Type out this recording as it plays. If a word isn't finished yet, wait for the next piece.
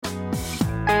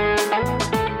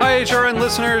HRN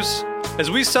listeners.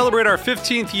 As we celebrate our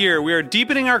 15th year, we are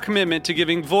deepening our commitment to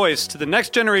giving voice to the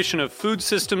next generation of food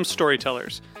systems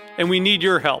storytellers, and we need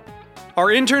your help. Our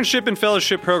internship and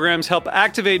fellowship programs help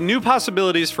activate new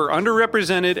possibilities for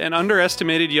underrepresented and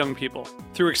underestimated young people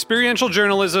through experiential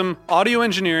journalism, audio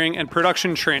engineering, and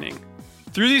production training.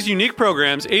 Through these unique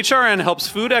programs, HRN helps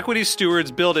food equity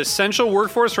stewards build essential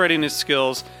workforce readiness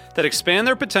skills that expand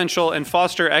their potential and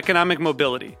foster economic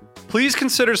mobility. Please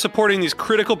consider supporting these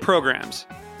critical programs.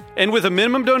 And with a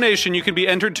minimum donation, you can be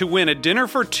entered to win a dinner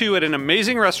for two at an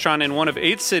amazing restaurant in one of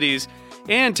 8 cities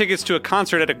and tickets to a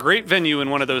concert at a great venue in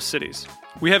one of those cities.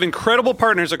 We have incredible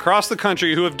partners across the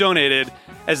country who have donated,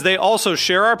 as they also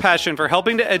share our passion for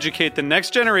helping to educate the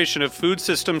next generation of food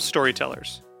systems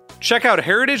storytellers. Check out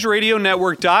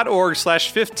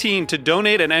heritageradionetwork.org/15 to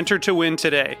donate and enter to win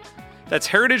today. That's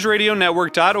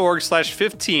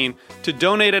heritageradionetwork.org/15 to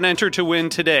donate and enter to win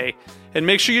today. And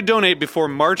make sure you donate before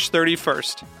March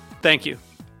 31st. Thank you.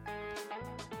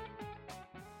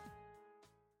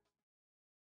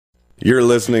 You're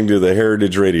listening to the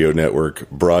Heritage Radio Network,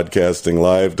 broadcasting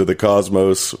live to the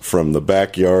cosmos from the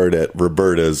backyard at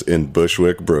Roberta's in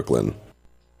Bushwick, Brooklyn.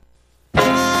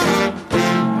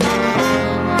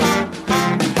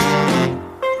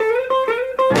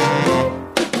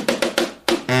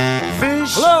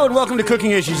 Hello and welcome to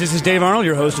Cooking Issues. This is Dave Arnold,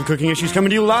 your host of Cooking Issues,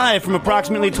 coming to you live from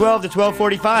approximately 12 to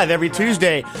 12:45 every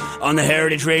Tuesday on the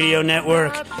Heritage Radio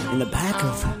Network in the back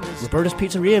of Roberta's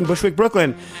Pizzeria in Bushwick,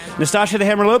 Brooklyn. Nastasia the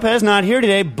Hammer Lopez not here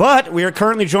today, but we are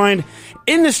currently joined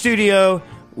in the studio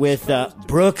with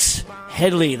Brooks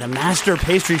Headley, the master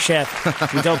pastry chef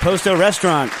from Del Posto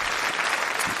Restaurant.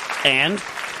 And,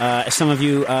 as some of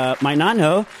you might not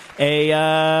know,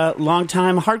 a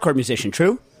longtime hardcore musician,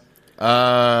 true?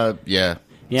 Yeah.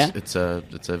 Yeah? It's a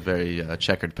very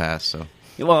checkered past, so.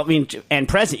 Well, I mean, and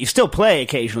present. You still play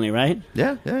occasionally, right?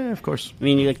 Yeah, of course. I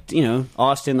mean, you know,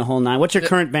 Austin, the whole nine. What's your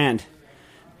current band?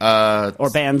 Or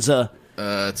bands?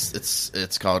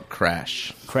 It's called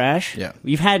Crash. Crash? Yeah.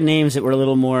 You've had names that were a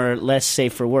little more less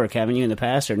safe for work, haven't you, in the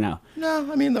past, or no?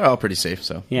 No, I mean, they're all pretty safe,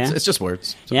 so. Yeah? It's just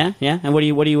words. So. Yeah? And what do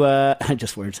you,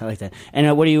 just words, I like that.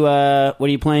 And what are you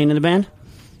playing in the band?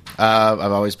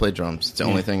 I've always played drums. It's the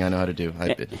only thing I know how to do.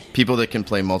 People that can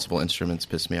play multiple instruments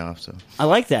piss me off. So I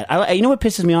like that. You know what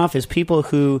pisses me off is people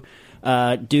who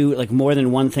do like more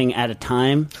than one thing at a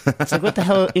time. It's like, what the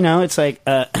hell? You know, it's like.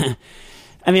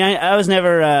 I mean, I was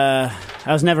never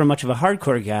much of a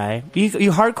hardcore guy.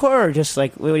 You hardcore or just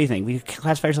like, what do you think? Would you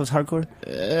classify yourself as hardcore?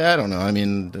 I don't know. I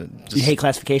mean, you hate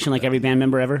classification like every band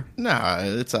member ever? No,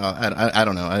 it's I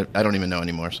don't know. I don't even know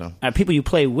anymore. So people you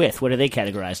play with, what are they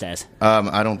categorized as?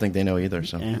 I don't think they know either.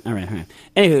 So all right.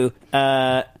 Anywho,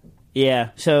 yeah.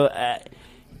 So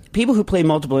people who play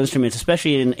multiple instruments,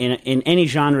 especially in any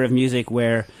genre of music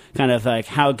where kind of like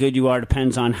how good you are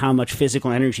depends on how much physical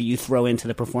energy you throw into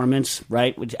the performance,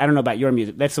 right? Which I don't know about your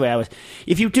music. That's the way I was.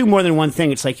 If you do more than one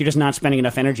thing, it's like you're just not spending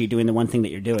enough energy doing the one thing that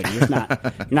you're doing. You're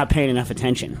not paying enough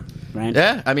attention, right?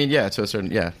 Yeah, I mean, yeah, to a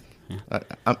certain, yeah.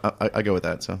 I go with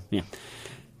that, so. Yeah.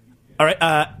 All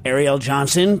right, Ariel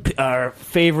Johnson, our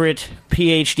favorite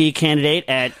PhD candidate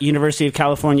at University of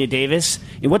California, Davis.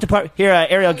 In what department? Here,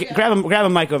 Ariel, grab a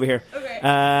mic over here. Okay.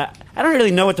 I don't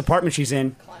really know what department she's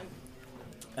in.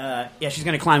 Yeah, she's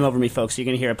going to climb over me, folks, so you're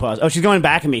going to hear a pause. Oh, she's going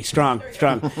back at me. Strong.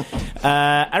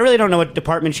 I really don't know what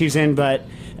department she's in, but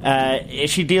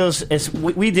she deals, as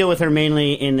we deal with her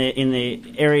mainly in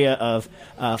the area of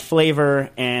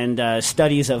flavor and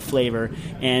studies of flavor.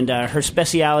 And her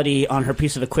speciality on her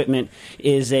piece of equipment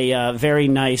is a very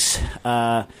nice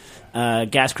gas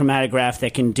chromatograph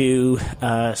that can do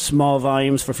small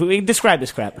volumes for food. Describe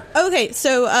this crap. Okay,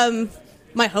 so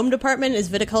my home department is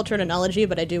viticulture and enology,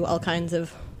 but I do all kinds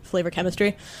of flavor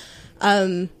chemistry.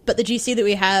 But the GC that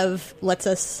we have lets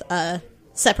us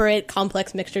separate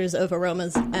complex mixtures of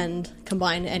aromas and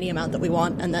combine any amount that we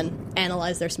want and then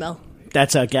analyze their smell.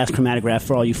 That's a gas chromatograph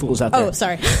for all you fools out there. Oh,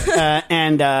 sorry.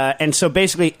 And so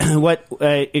basically, what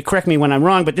correct me when I'm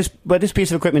wrong, but this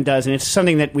piece of equipment does, and it's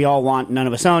something that we all want, none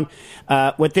of us own.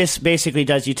 What this basically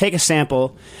does, you take a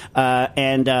sample,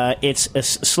 and it's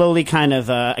slowly kind of,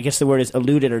 I guess the word is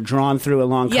eluted or drawn through a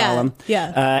long column.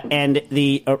 Yeah. And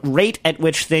the rate at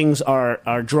which things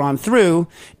are drawn through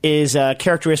is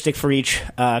characteristic for each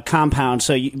compound.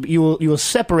 So you will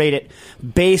separate it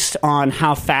based on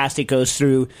how fast it goes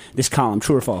through this column.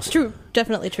 True or false? True.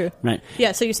 Definitely true. Right.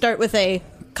 Yeah, so you start with a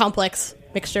complex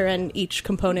mixture and each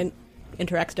component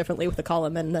interacts differently with the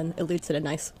column and then elutes in a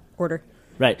nice order.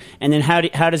 Right. And then how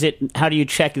do you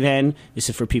check then, this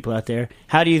is for people out there,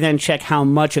 how do you then check how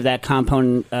much of that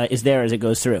component is there as it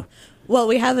goes through? Well,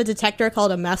 we have a detector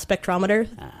called a mass spectrometer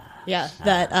Yeah,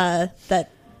 that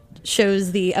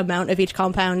shows the amount of each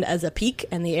compound as a peak,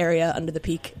 and the area under the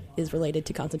peak is related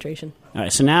to concentration. All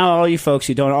right, so now all you folks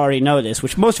who don't already know this,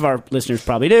 which most of our listeners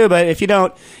probably do, but if you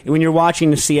don't, when you're watching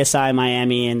the CSI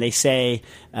Miami and they say,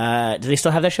 do they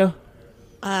still have that show?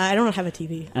 I don't have a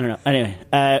TV. I don't know. Anyway,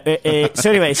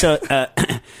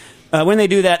 when they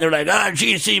do that, they're like,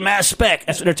 GC mass spec.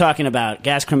 That's what they're talking about,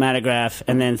 gas chromatograph,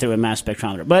 and then through a mass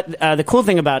spectrometer. But the cool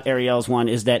thing about Ariel's one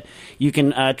is that you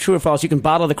can, true or false, you can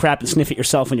bottle the crap and sniff it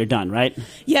yourself when you're done, right?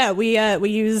 Yeah, we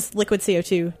use liquid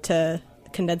CO2 to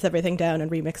condense everything down and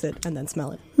remix it and then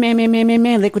smell it. Man,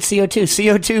 liquid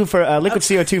CO2. Liquid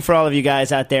CO2 for all of you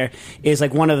guys out there is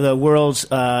like one of the world's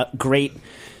great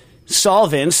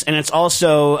solvents, and it's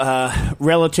also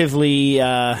relatively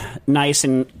nice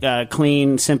and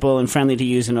clean, simple, and friendly to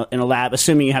use in a lab,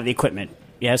 assuming you have the equipment.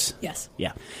 Yes? Yes.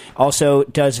 Yeah. Also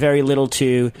does very little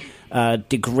to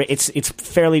degrade. It's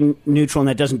fairly neutral, and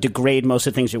that doesn't degrade most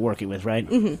of the things you're working with, right?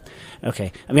 Mm-hmm.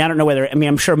 Okay. I mean, I don't know whether... I mean,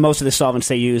 I'm sure most of the solvents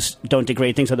they use don't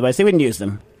degrade things, otherwise they wouldn't use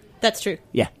them. That's true.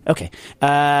 Yeah. Okay.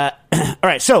 All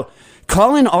right, so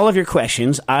call in all of your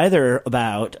questions, either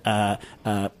about...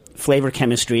 flavor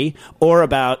chemistry, or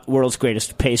about world's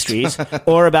greatest pastries,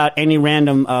 or about any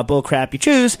random bullcrap you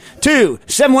choose, to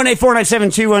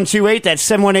 718-497-2128. That's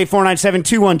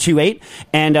 718-497-2128.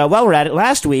 And while we're at it,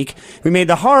 last week, we made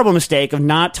the horrible mistake of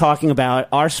not talking about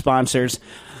our sponsors,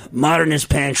 Modernist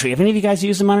Pantry. Have any of you guys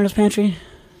used the Modernist Pantry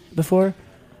before?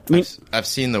 I mean, I've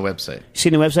seen the website.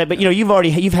 Seen the website, but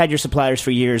you've had your suppliers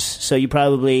for years, so you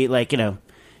probably have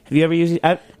you ever used it?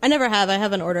 I never have. I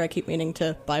have an order I keep meaning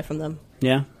to buy from them.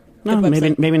 Yeah. No,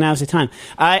 maybe now's the time.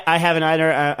 I haven't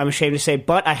either, I'm ashamed to say,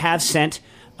 but I have sent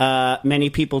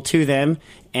many people to them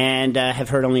and have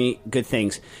heard only good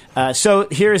things. So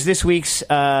here is this week's,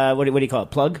 what do you call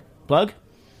it, plug? Plug?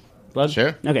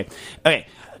 Sure. Okay.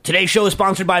 Today's show is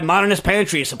sponsored by Modernist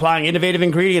Pantry, supplying innovative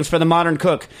ingredients for the modern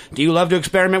cook. Do you love to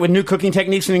experiment with new cooking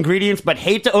techniques and ingredients, but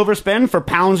hate to overspend for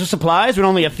pounds of supplies when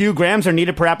only a few grams are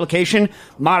needed per application?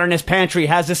 Modernist Pantry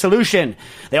has a solution.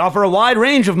 They offer a wide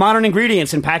range of modern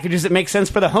ingredients in packages that make sense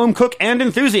for the home cook and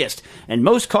enthusiast, and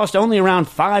most cost only around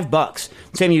 $5,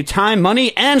 saving you time,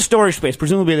 money, and storage space.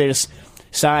 Presumably they just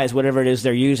size whatever it is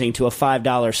they're using to a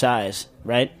 $5 size,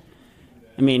 right?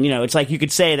 I mean, it's like you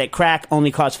could say that crack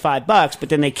only costs $5, but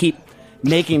then they keep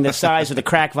making the size of the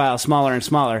crack vial smaller and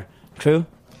smaller. True?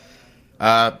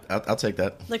 I'll take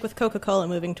that. Like with Coca-Cola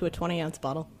moving to a 20-ounce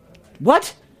bottle.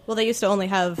 What? Well, they used to only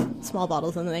have small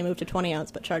bottles, and then they moved to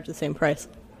 20-ounce, but charged the same price.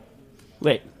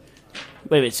 Wait,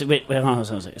 hold on.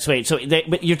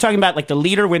 But you're talking about like the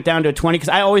liter went down to a 20? Because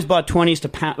I always bought 20s to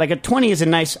pound. Like a 20 is a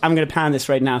nice, I'm going to pound this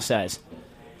right now size.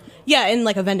 Yeah, in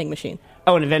like a vending machine.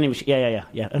 Oh, in a vending machine.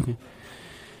 Yeah. Okay.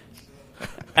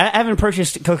 I haven't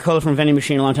purchased Coca-Cola from a vending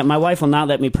machine in a long time. My wife will not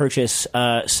let me purchase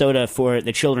soda for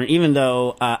the children, even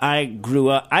though I grew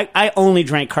up... I only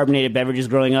drank carbonated beverages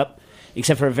growing up,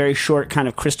 except for a very short kind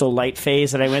of Crystal Light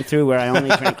phase that I went through where I only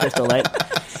drank Crystal Light.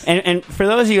 And for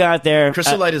those of you out there...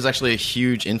 Crystal Light is actually a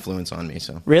huge influence on me.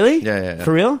 So Really? Yeah.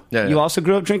 For real? Yeah. You also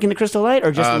grew up drinking the Crystal Light,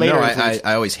 or just later? No,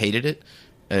 I always hated it,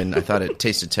 and I thought it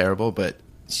tasted terrible, but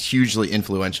it's hugely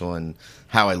influential in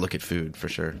how I look at food, for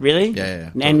sure. Really? Yeah.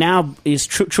 Totally. And now, is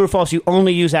true or false, you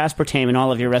only use aspartame in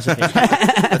all of your recipes?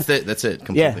 That's it,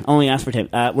 completely. Yeah, only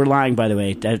aspartame. We're lying, by the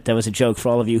way. That was a joke for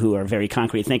all of you who are very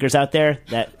concrete thinkers out there.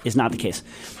 That is not the case.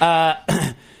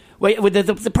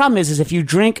 The problem is if you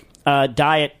drink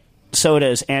diet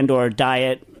sodas and or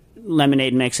diet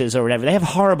lemonade mixes or whatever, they have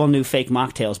horrible new fake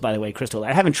mocktails, by the way, Crystal.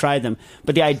 I haven't tried them,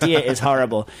 but the idea is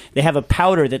horrible. They have a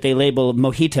powder that they label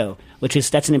mojito,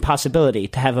 that's an impossibility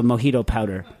to have a mojito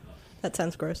powder. That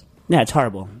sounds gross. Yeah, it's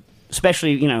horrible.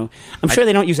 Especially, I'm sure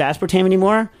they don't use aspartame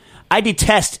anymore. I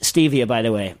detest stevia, by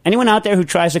the way. Anyone out there who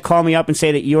tries to call me up and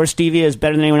say that your stevia is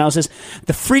better than anyone else's,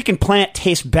 the freaking plant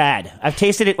tastes bad. I've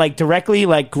tasted it directly,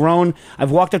 grown.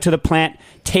 I've walked up to the plant,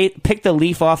 picked the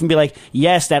leaf off and be like,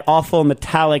 yes, that awful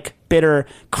metallic, bitter,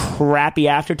 crappy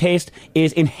aftertaste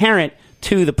is inherent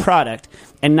to the product.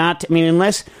 And and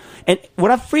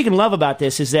what I freaking love about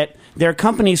this is that there are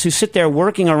companies who sit there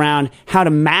working around how to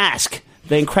mask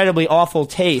the incredibly awful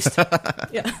taste.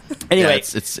 Yeah. Anyway,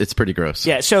 yeah, it's pretty gross.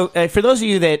 Yeah. So for those of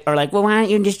you that are like, well, why don't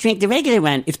you just drink the regular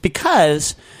one? It's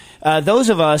because those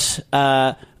of us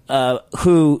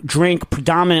who drink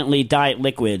predominantly diet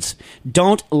liquids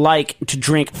don't like to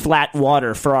drink flat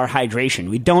water for our hydration.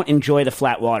 We don't enjoy the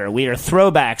flat water. We are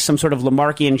throwbacks, some sort of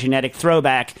Lamarckian genetic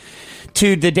throwback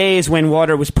to the days when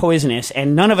water was poisonous,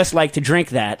 and none of us like to drink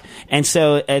that. And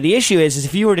so the issue is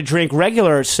if you were to drink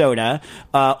regular soda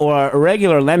or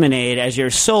regular lemonade as your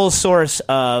sole source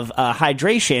of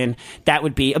hydration, that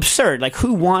would be absurd. Like,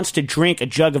 who wants to drink a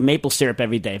jug of maple syrup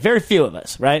every day? Very few of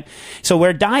us, right? So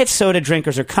where diet soda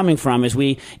drinkers are coming from is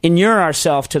we inure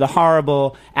ourselves to the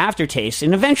horrible aftertaste,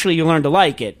 and eventually you learn to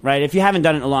like it, right? If you haven't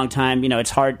done it in a long time, it's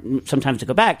hard sometimes to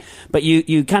go back, but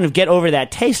you kind of get over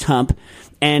that taste hump,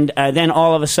 and then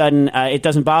all of a sudden it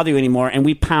doesn't bother you anymore, and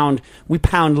we pound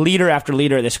liter after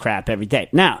liter of this crap every day.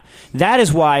 Now, that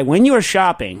is why when you are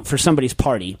shopping for somebody's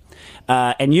party,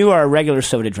 and you are a regular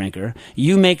soda drinker,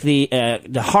 you make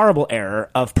the horrible error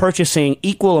of purchasing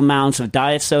equal amounts of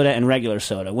diet soda and regular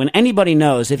soda. When anybody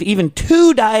knows, if even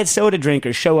 2 diet soda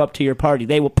drinkers show up to your party,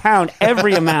 they will pound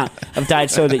every amount of diet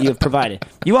soda that you have provided.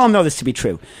 You all know this to be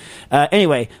true.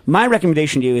 Anyway, my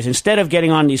recommendation to you is instead of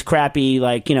getting on these crappy,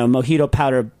 mojito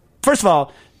powder, first of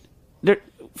all,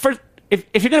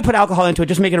 if you're going to put alcohol into it,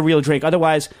 just make it a real drink.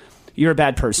 Otherwise, you're a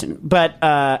bad person. But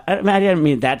I didn't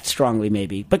mean that strongly,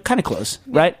 maybe, but kind of close,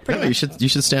 right? No, you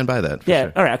should stand by that. Yeah.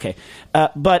 Sure. All right. Okay.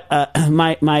 But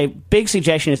my big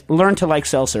suggestion is learn to like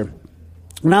seltzer.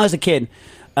 When I was a kid,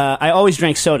 I always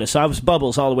drank soda, so I was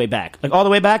Bubbles all the way back. Like, all the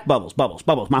way back, Bubbles,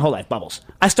 my whole life, Bubbles.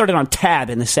 I started on Tab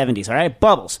in the 70s, all right?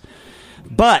 Bubbles.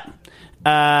 But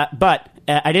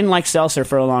I didn't like seltzer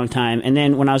for a long time, and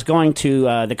then when I was going to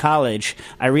the college,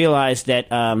 I realized that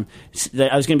it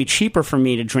was going to be cheaper for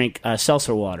me to drink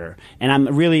seltzer water, and I'm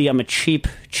a cheap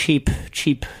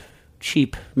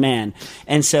man,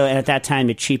 and so at that time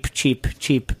a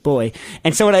cheap boy.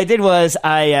 And so what I did was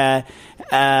I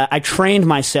trained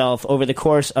myself over the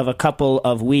course of a couple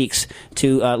of weeks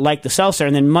to like the seltzer,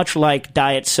 and then much like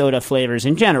diet soda flavors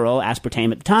in general,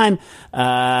 aspartame at the time,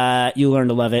 you learn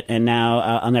to love it, and now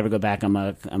I'll never go back. I'm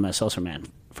a seltzer man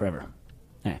forever.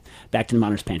 All right, back to the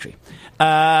Modernist Pantry.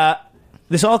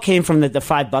 This all came from the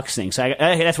 $5 thing, so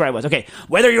that's where I was. Okay,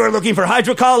 whether you are looking for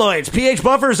hydrocolloids, pH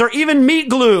buffers, or even meat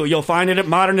glue, you'll find it at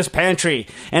Modernist Pantry.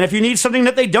 And if you need something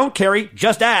that they don't carry,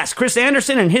 just ask. Chris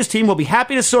Anderson and his team will be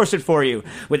happy to source it for you.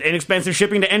 With inexpensive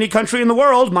shipping to any country in the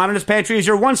world, Modernist Pantry is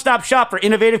your one-stop shop for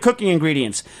innovative cooking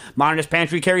ingredients. Modernist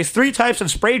Pantry carries 3 types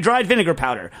of spray-dried vinegar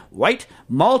powder: white,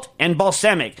 malt, and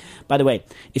balsamic. By the way,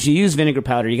 if you use vinegar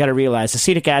powder, you got to realize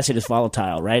acetic acid is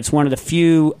volatile, right? It's one of the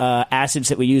few acids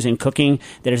that we use in cooking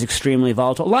that is extremely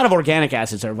volatile. A lot of organic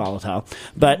acids are volatile,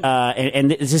 but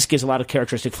and this gives a lot of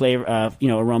characteristic flavor,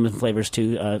 aromas and flavors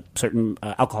to certain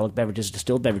alcoholic beverages,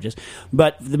 distilled beverages.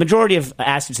 But the majority of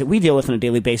acids that we deal with on a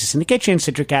daily basis in the kitchen,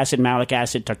 citric acid, malic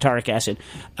acid, tartaric acid,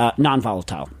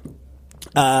 non-volatile.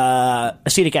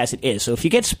 Acetic acid is. So if you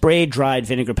get spray dried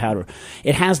vinegar powder,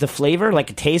 it has the flavor, like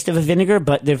a taste of a vinegar,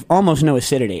 but there's almost no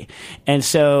acidity. And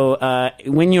so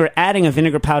when you're adding a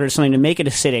vinegar powder to something to make it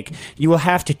acidic, you will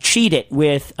have to cheat it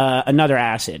with another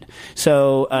acid.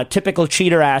 So typical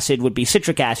cheater acid would be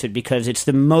citric acid, because it's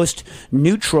the most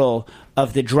neutral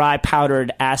of the dry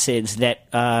powdered acids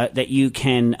that you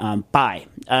can buy.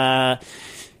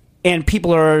 And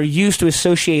people are used to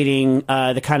associating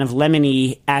the kind of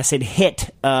lemony acid hit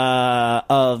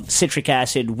of citric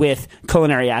acid with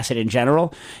culinary acid in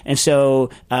general. And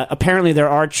so apparently there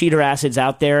are cheater acids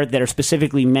out there that are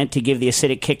specifically meant to give the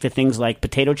acidic kick to things like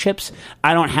potato chips.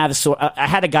 I don't have I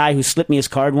had a guy who slipped me his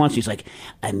card once. He's like,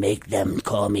 I make them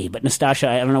call me. But Nastasha,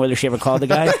 I don't know whether she ever called the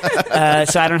guy.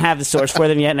 So I don't have the source for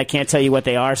them yet, and I can't tell you what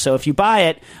they are. So if you buy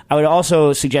it, I would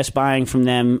also suggest buying from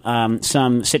them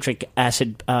some citric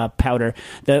acid powder.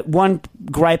 The one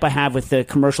gripe I have with the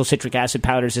commercial citric acid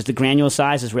powders is the granule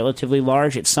size is relatively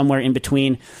large. It's somewhere in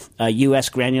between U.S.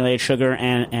 granulated sugar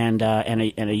and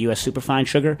a U.S. superfine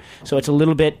sugar. So it's a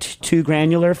little bit too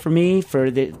granular for me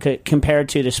compared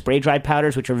to the spray dried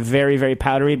powders, which are very, very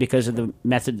powdery because of the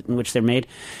method in which they're made.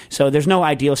 So there's no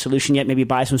ideal solution yet. Maybe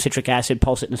buy some citric acid,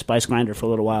 pulse it in a spice grinder for a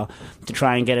little while to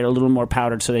try and get it a little more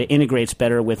powdered so that it integrates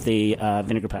better with the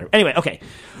vinegar powder. Anyway, okay.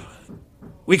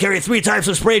 We carry 3 types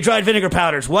of spray-dried vinegar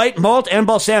powders: white, malt, and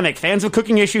balsamic. Fans of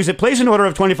Cooking Issues that place an order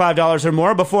of $25 or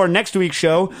more before next week's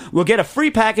show will get a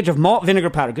free package of malt vinegar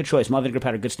powder. Good choice. Malt vinegar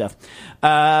powder, good stuff.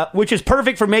 Which is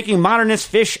perfect for making modernist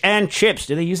fish and chips.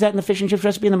 Do they use that in the fish and chips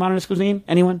recipe in the modernist cuisine?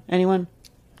 Anyone?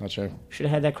 Not sure. Should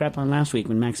have had that crap on last week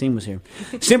when Maxine was here.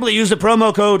 Simply use the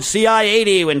promo code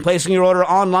CI80 when placing your order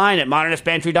online at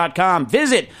modernistpantry.com.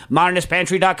 Visit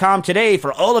modernistpantry.com today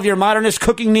for all of your modernist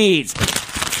cooking needs.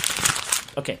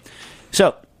 Okay,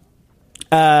 so,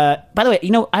 by the way,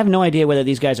 I have no idea whether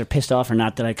these guys are pissed off or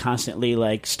not that I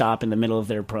constantly, stop in the middle of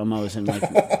their promos and,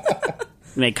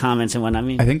 make comments and whatnot. I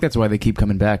mean, I think that's why they keep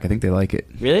coming back. I think they like it.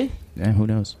 Really? Yeah, who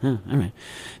knows? Oh, all right.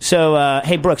 So,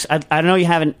 hey, Brooks, I know you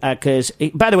haven't, because,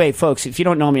 by the way, folks, if you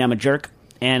don't know me, I'm a jerk,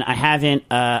 and I haven't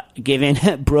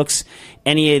given Brooks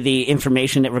any of the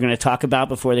information that we're going to talk about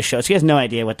before the show. So he has no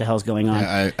idea what the hell's going on.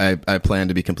 Yeah, I plan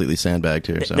to be completely sandbagged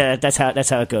here. So. That's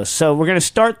how it goes. So we're going to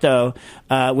start, though,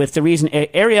 with the reason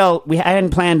Ariel. I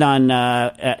hadn't planned on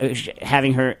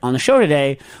having her on the show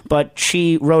today, but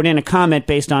she wrote in a comment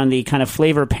based on the kind of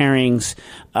flavor pairings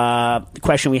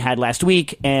question we had last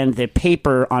week and the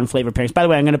paper on flavor pairings. By the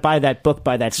way, I'm going to buy that book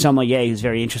by that sommelier who's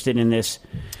very interested in this.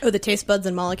 Oh, the Taste Buds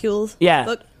and Molecules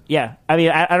book? Yeah. I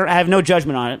mean, I have no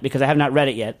judgment on it because I have not read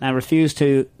it yet. I refuse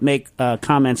to make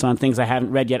comments on things I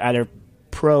haven't read yet, either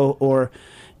pro or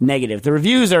negative. The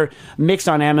reviews are mixed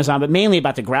on Amazon, but mainly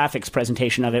about the graphics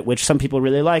presentation of it, which some people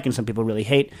really like and some people really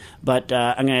hate. But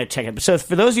I'm going to check it. So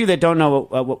for those of you that don't know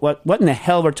what in the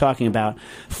hell we're talking about,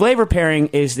 flavor pairing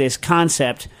is this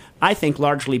concept, I think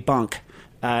largely bunk,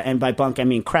 and by bunk I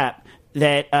mean crap,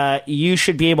 that you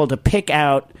should be able to pick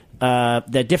out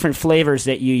the different flavors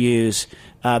that you use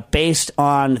based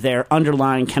on their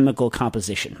underlying chemical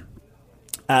composition.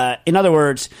 In other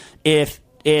words, if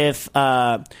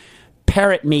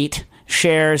parrot meat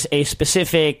shares a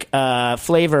specific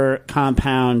flavor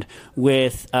compound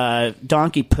with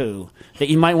donkey poo, that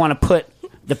you might want to put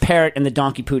the parrot and the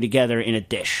donkey poo together in a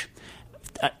dish.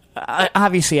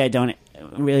 Obviously, I don't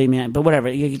really mean, but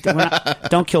whatever.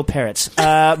 Don't kill parrots.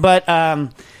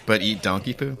 But eat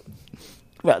donkey poo?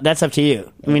 Well, that's up to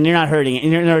you. I mean, you're not hurting it.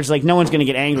 In other words, like, no one's going to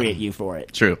get angry at you for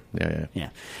it. True.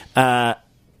 Yeah.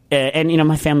 And,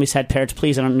 my family's had parrots.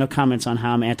 Please, I don't no comments on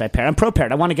how I'm anti-parrot. I'm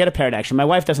pro-parrot. I want to get a parrot, actually. My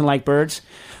wife doesn't like birds,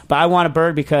 but I want a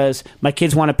bird because my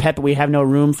kids want a pet, but we have no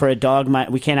room for a dog.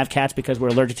 We can't have cats because we're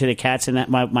allergic to the cats, and that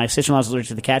my sister-in-law is allergic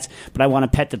to the cats, but I want a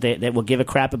pet that will give a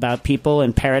crap about people,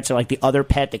 and parrots are like the other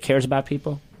pet that cares about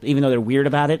people, even though they're weird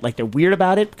about it. Like, they're weird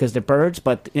about it because they're birds,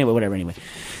 but anyway, whatever, anyway.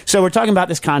 So we're talking about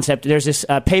this concept. There's this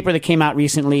paper that came out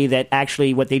recently that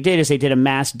actually what they did is they did a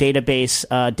mass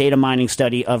database data mining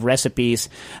study of recipes,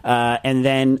 and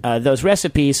then those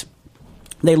recipes,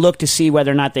 they looked to see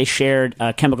whether or not they shared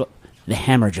chemical... The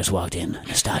hammer just walked in,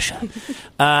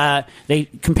 Nastasha. They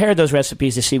compared those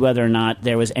recipes to see whether or not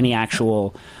there was any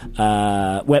actual,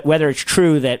 whether it's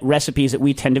true that recipes that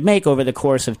we tend to make over the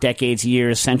course of decades,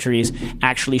 years, centuries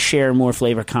actually share more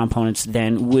flavor components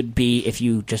than would be if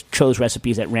you just chose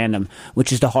recipes at random,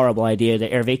 which is the horrible idea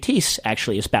that Hervé Tisse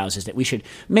actually espouses, that we should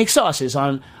make sauces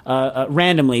on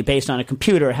randomly based on a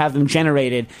computer, have them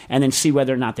generated, and then see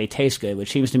whether or not they taste good,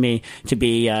 which seems to me to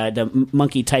be the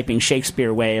monkey typing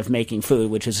Shakespeare way of making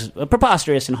food, which is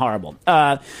preposterous and horrible.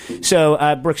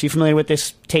 So, Brooks, you familiar with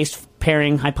this taste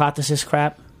pairing hypothesis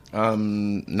crap?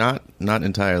 Not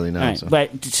entirely, no. Right. So.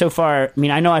 But so far, I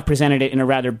mean, I know I presented it in a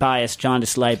rather biased,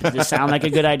 jaundiced light. Does this sound like a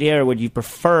good idea, or would you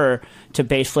prefer to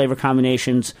base flavor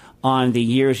combinations on the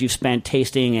years you've spent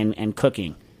tasting and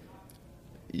cooking?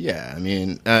 Yeah, I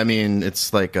mean,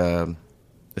 it's like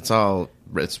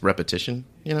it's repetition,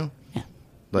 Yeah.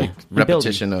 like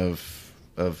repetition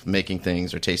of making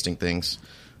things or tasting things.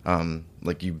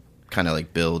 Like you kind of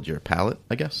like build your palate,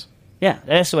 I guess. Yeah,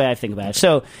 that's the way I think about it.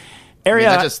 So,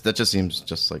 Ariel, that just seems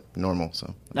just like normal.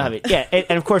 So yeah,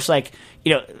 and of course, like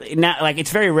not like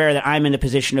it's very rare that I'm in the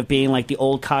position of being like the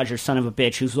old codger son of a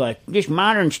bitch who's like, this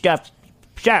modern stuff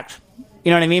sucks. You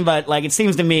know what I mean? But like, it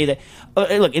seems to me that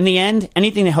look, in the end,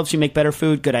 anything that helps you make better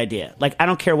food, good idea. Like, I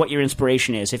don't care what your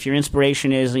inspiration is. If your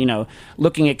inspiration is,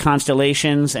 looking at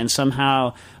constellations and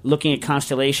somehow looking at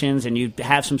constellations, and you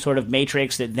have some sort of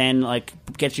matrix that then like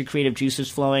gets your creative juices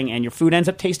flowing, and your food ends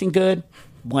up tasting good,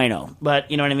 bueno. But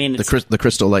you know what I mean? The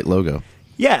Crystal Light logo.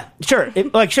 Yeah, sure.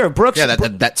 Sure, Brooks. Yeah,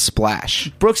 that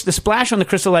splash. Brooks, the splash on the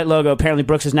Crystal Light logo. Apparently,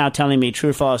 Brooks is now telling me, true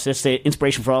or false, that's the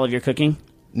inspiration for all of your cooking.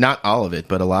 Not all of it,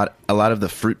 but a lot of the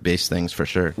fruit-based things for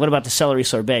sure. What about the celery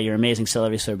sorbet? Your amazing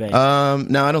celery sorbet.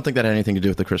 No, I don't think that had anything to do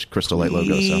with the Crystal Light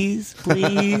logo. Please. For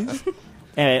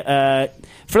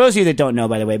those of you that don't know,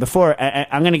 by the way, before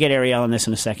I'm going to get Ariel on this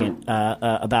in a second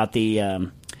about the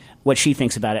what she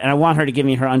thinks about it, and I want her to give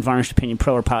me her unvarnished opinion,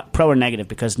 pro or negative,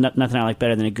 because nothing I like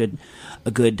better than a good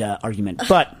argument.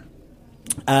 But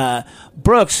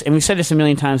Brooks, and we've said this a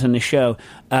million times on the show.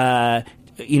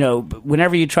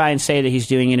 Whenever you try and say that he's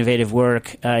doing innovative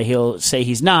work, he'll say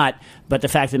he's not. But the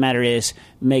fact of the matter is,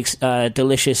 makes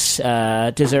delicious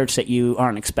desserts that you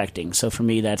aren't expecting. So for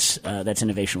me, that's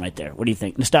innovation right there. What do you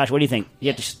think, Nastasha? What do you think?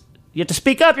 You have to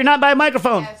speak up. You're not by a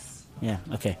microphone. Yes. Yeah.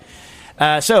 Okay.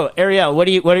 So Ariel, what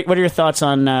are your thoughts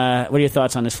on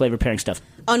this flavor pairing stuff?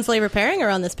 On flavor pairing or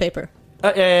on this paper?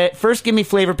 First, give me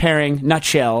flavor pairing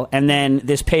nutshell, and then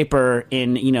this paper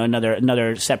in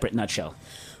another separate nutshell.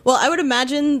 Well, I would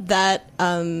imagine that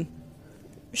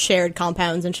shared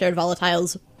compounds and shared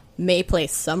volatiles may play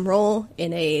some role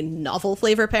in a novel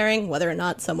flavor pairing, whether or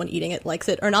not someone eating it likes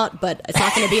it or not, but it's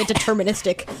not going to be a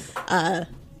deterministic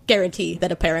guarantee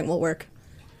that a pairing will work.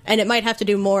 And it might have to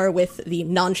do more with the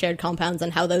non-shared compounds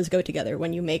and how those go together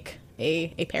when you make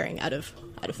a pairing out of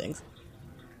things.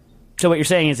 So what you're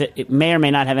saying is that it may or may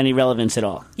not have any relevance at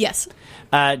all. Yes.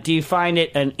 Do you find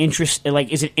it an interest?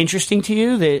 Like, is it interesting to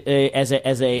you that, as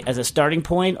a starting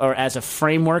point or as a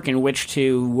framework in which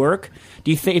to work? Do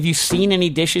you have you seen any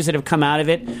dishes that have come out of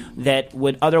it that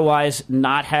would otherwise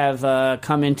not have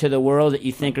come into the world that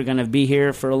you think are going to be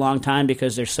here for a long time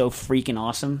because they're so freaking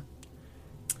awesome?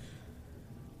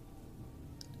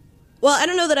 Well, I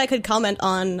don't know that I could comment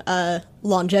on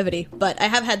longevity, but I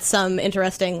have had some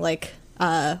interesting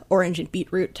orange and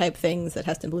beetroot type things that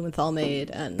Heston Blumenthal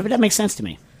made, and But that makes sense to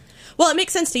me. well, it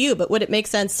makes sense to you, but would it make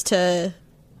sense to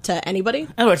anybody?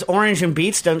 In other words, orange and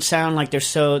beets don't sound like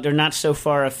they're not so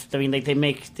far. I mean, it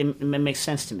makes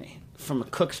sense to me from a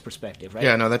cook's perspective, right?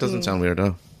 Yeah, no, that doesn't sound weird,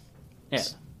 though. Yeah.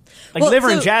 Like Well, liver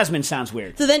and so- jasmine sounds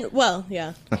weird. So then, well,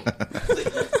 yeah,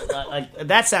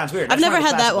 That sounds weird. I've That's never one of the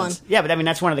had that classic one. ones. Yeah, but I mean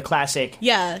that's one of the classic.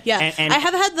 yeah. And I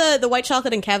have had the white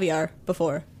chocolate and caviar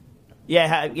before.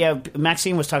 Yeah.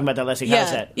 Maxine was talking about that last week. How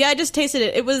was Yeah, that? yeah. I just tasted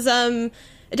it. It was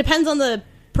it depends on the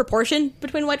proportion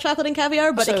between white chocolate and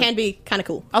caviar, but Also- it can be kind of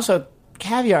cool. Also,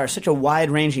 caviar is such a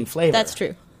wide-ranging flavor. That's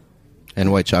true.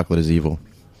 And white chocolate is evil.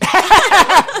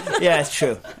 Yeah, it's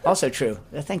true. Also true.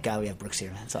 Thank God we have Brooks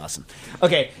here. That's awesome.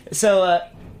 Okay, so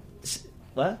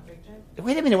what?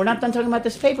 Wait a minute, we're not done talking about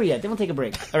this paper yet. Then we'll take a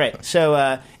break. All right, so,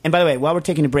 and by the way, while we're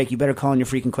taking a break, you better call in your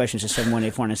freaking questions to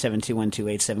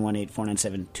 718-497-2128,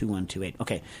 718-497-2128.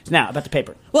 Okay, so now, about the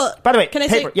paper. Well, by the way, can I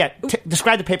paper, say- yeah,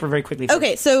 describe the paper very quickly. First.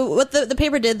 Okay, so what the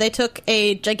paper did, they took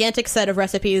a gigantic set of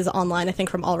recipes online, I think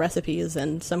from All Recipes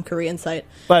and some Korean site.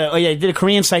 But, they did a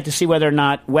Korean site to see whether or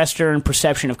not Western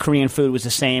perception of Korean food was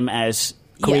the same as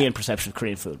Korean perception of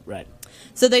Korean food, right?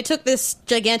 So they took this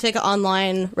gigantic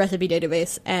online recipe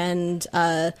database and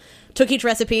took each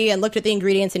recipe and looked at the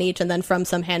ingredients in each, and then from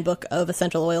some handbook of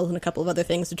essential oils and a couple of other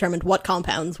things determined what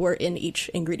compounds were in each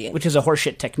ingredient. Which is a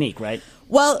horseshit technique, right?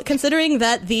 Well, considering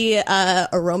that the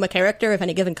aroma character of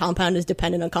any given compound is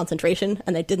dependent on concentration,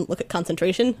 and they didn't look at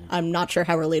concentration, I'm not sure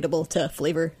how relatable to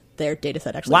flavor their data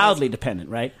set actually Wildly was. dependent,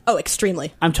 right? Oh,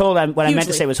 extremely. I'm told what I meant to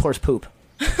Hugely. say was horse poop.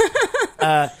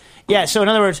 Yeah, so in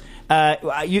other words,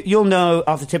 you'll know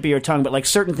off the tip of your tongue, but like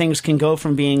certain things can go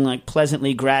from being like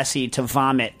pleasantly grassy to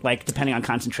vomit, like depending on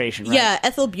concentration, right? Yeah,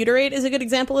 ethyl butyrate is a good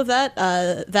example of that.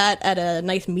 That at a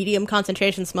nice medium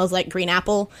concentration smells like green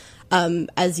apple.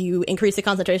 As you increase the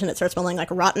concentration, it starts smelling like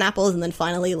rotten apples, and then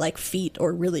finally like feet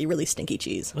or really, really stinky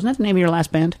cheese. Wasn't that the name of your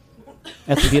last band?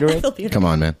 Ethyl butyrate? Ethyl butyrate. Come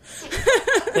on, man.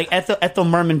 Like ethyl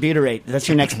merman butyrate. That's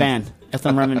your next band.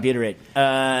 Ethyl merman butyrate.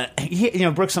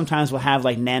 Brooks sometimes will have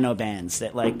like nano bands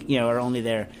that are only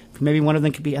there. Maybe one of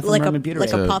them could be ethyl Like merman butyrate.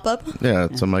 like a pop-up, Yeah,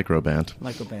 it's a micro band.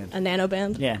 Micro band. a nano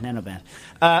band. Yeah, nano band.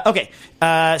 Okay,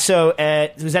 so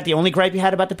was that the only gripe you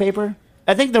had about the paper?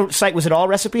 I think the site was it All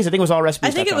Recipes. I think it was All Recipes.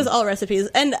 I think it was All Recipes,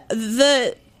 and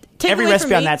the takeaway Every for recipe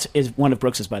me, on that is one of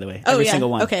Brooks's, by the way. Oh Every yeah. single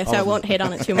one. Okay, so All I of them. won't hate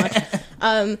on it too much.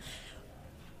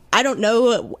 I don't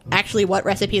know actually what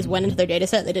recipes went into their data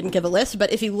set. They didn't give a list,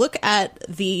 but if you look at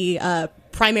the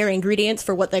primary ingredients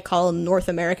for what they call North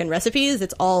American recipes,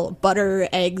 it's all butter,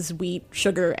 eggs, wheat,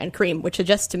 sugar, and cream, which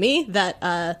suggests to me that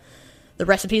the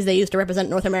recipes they use to represent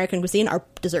North American cuisine are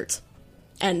desserts.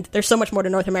 And there's so much more to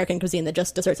North American cuisine than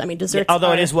just desserts. I mean, desserts. Although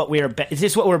are, it is what we're That's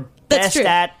best true.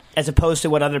 at, as opposed to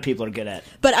what other people are good at.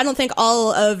 But I don't think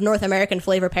all of North American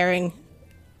flavor pairing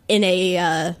in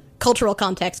a cultural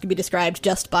context could be described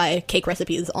just by cake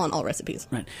recipes on All Recipes.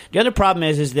 Right. The other problem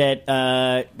is that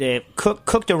the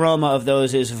cooked aroma of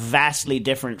those is vastly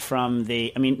different from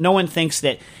the. I mean, no one thinks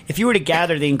that if you were to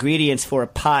gather the ingredients for a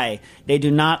pie, they do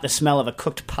not the smell of a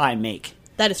cooked pie make.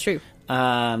 That is true.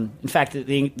 In fact,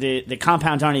 the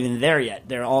compounds aren't even there yet;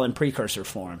 they're all in precursor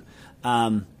form.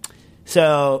 But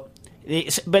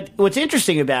what's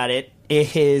interesting about it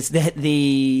is that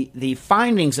the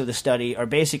findings of the study are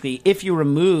basically if you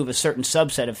remove a certain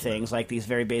subset of things like these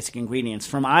very basic ingredients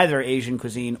from either Asian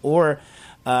cuisine or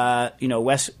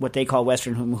what they call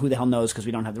Western, who the hell knows because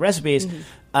we don't have the recipes.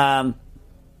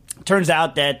 Turns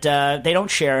out that they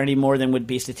don't share any more than would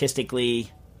be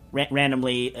statistically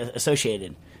randomly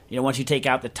associated. Once you take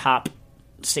out the top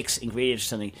 6 ingredients or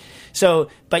something. So,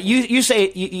 but you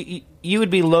say you would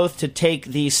be loath to take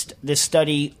this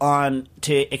study on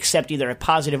to accept either a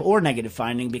positive or negative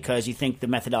finding because you think the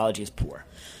methodology is poor.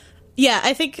 Yeah,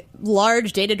 I think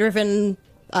large data-driven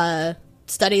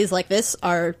studies like this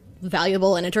are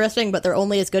valuable and interesting, but they're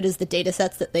only as good as the data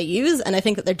sets that they use, and I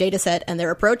think that their data set and their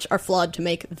approach are flawed to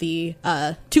make too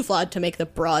flawed to make the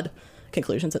broad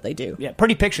conclusions that they do. Yeah,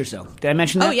 pretty pictures, though. Did I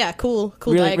mention that? Oh, yeah, cool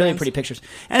really, diagrams. really pretty pictures.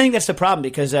 And I think that's the problem,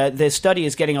 because the study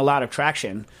is getting a lot of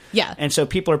traction. Yeah. And so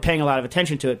people are paying a lot of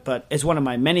attention to it, but it's one of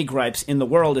my many gripes in the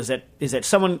world is that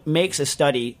someone makes a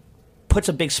study, puts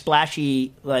a big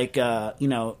splashy,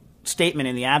 statement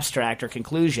in the abstract or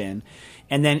conclusion,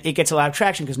 and then it gets a lot of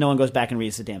traction because no one goes back and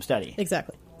reads the damn study.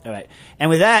 Exactly. All right. And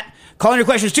with that, call in your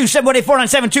questions to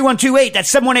 718-497-2128.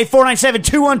 That's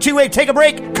 718-497-2128. Take a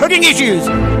break. Cooking Issues.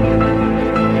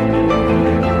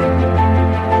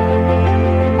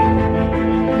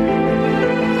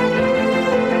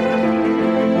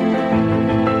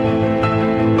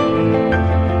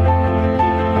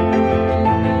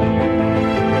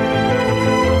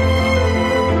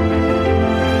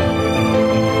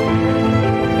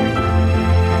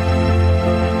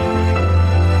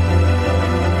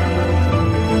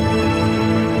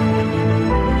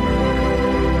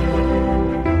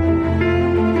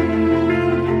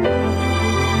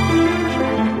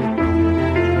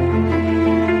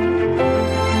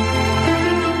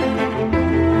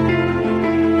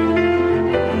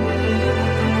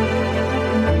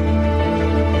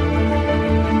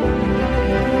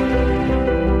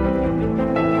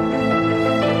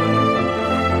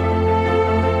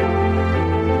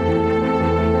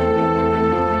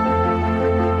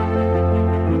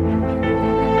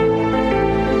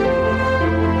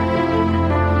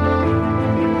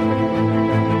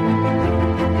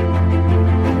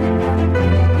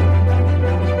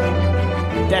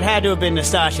 Had to have been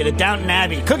Nastasha, the Downton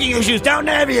Abbey Cooking Issues Downton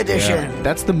Abbey edition. Yeah,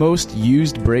 that's the most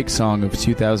used break song of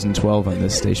 2012 on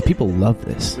this station. People love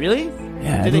this. Really?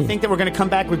 Yeah. Do they think that we're going to come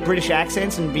back with British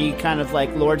accents and be kind of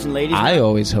like lords and ladies? I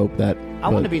always hope that. I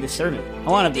want to be the servant. I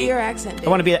want to be your accent. Dude. I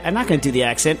want to be. I'm not going to do the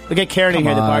accent. We'll get Karen in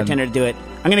here, the on. bartender, to do it.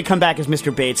 I'm going to come back as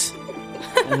Mr. Bates.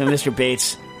 And then Mr.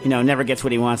 Bates, never gets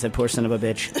what he wants. That poor son of a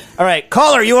bitch. All right,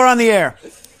 caller, you are on the air.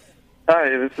 Hi,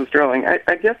 this is Sterling.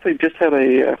 I guess I just had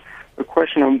a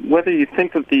question on whether you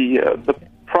think that the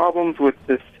problems with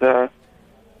this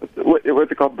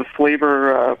what's it called, the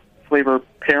flavor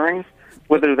pairings,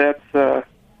 whether that's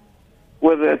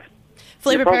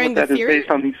flavor pairing that is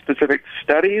based on these specific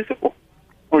studies,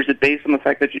 or is it based on the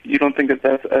fact that you don't think that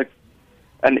that's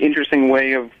an interesting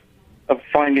way of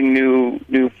finding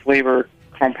new flavor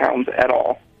compounds at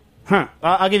all?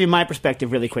 I'll give you my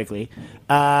perspective really quickly.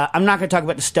 I'm not going to talk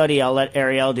about the study. I'll let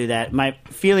Ariel do that. My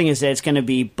feeling is that it's going to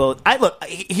be both.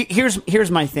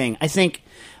 Here's my thing. I think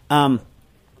I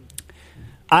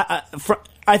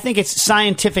think it's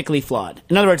scientifically flawed.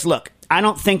 In other words, look, I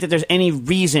don't think that there's any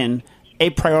reason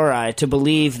a priori to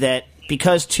believe that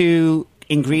because two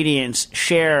ingredients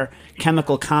share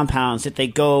chemical compounds that they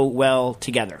go well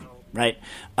together, right?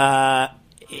 But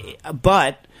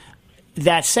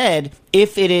that said,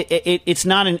 if it's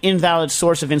not an invalid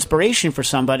source of inspiration for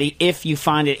somebody, if you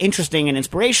find it interesting and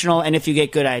inspirational, and if you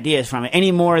get good ideas from it,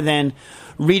 any more than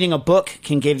reading a book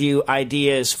can give you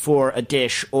ideas for a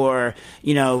dish, or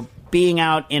being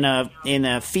out in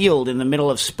a field in the middle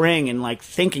of spring and like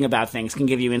thinking about things can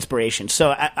give you inspiration.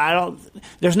 So I don't.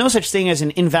 There's no such thing as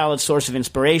an invalid source of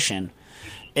inspiration.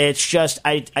 It's just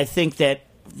I think that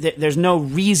there's no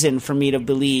reason for me to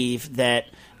believe that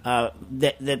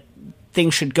that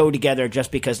things should go together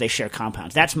just because they share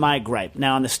compounds. That's my gripe.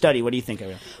 Now, on the study, what do you think,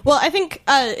 Ariel? Well, I think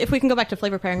if we can go back to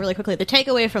flavor pairing really quickly, the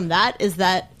takeaway from that is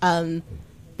that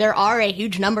there are a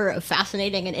huge number of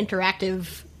fascinating and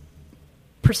interactive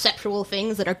perceptual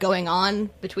things that are going on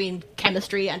between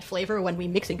chemistry and flavor when we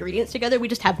mix ingredients together. We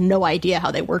just have no idea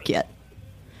how they work yet.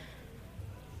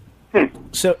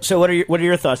 So what are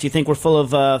your thoughts? Do you think we're full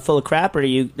of crap, or do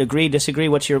you agree, disagree?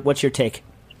 What's your take?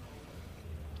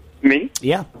 Me?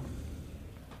 Yeah.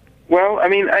 Well, I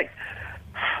mean,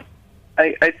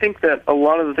 I think that a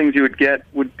lot of the things you would get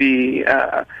would be,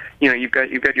 you've got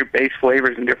your base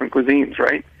flavors in different cuisines,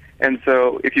 right? And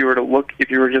so if you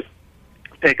were just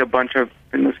take a bunch of,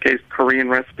 in this case, Korean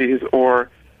recipes or,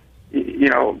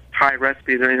 Thai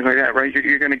recipes or anything like that, right?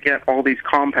 You're going to get all these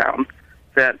compounds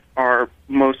that are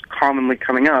most commonly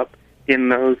coming up in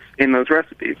those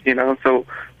recipes, So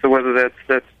whether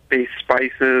that's base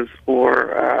spices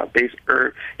or base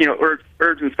herbs,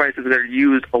 herbs and spices that are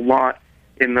used a lot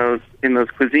in those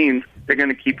cuisines, they're going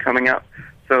to keep coming up.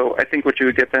 So I think what you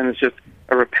would get then is just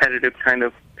a repetitive kind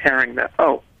of pairing that,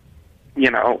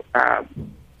 I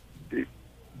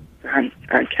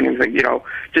can't even think,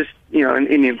 just, in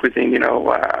Indian cuisine,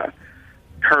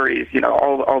 curries,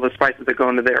 all the spices that go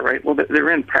into there, right? Well,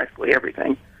 they're in practically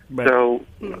everything. Right. So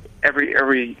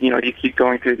every you keep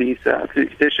going through these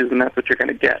dishes, and that's what you're going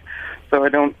to get. So I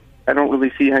don't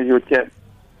really see how you would get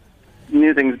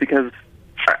new things, because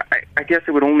I guess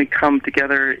it would only come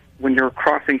together when you're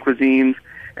crossing cuisines,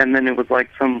 and then it was like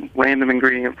some random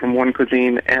ingredient from one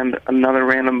cuisine and another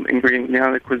random ingredient from the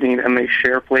other cuisine, and they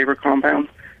share flavor compounds.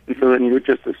 And so then you would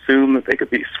just assume that they could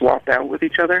be swapped out with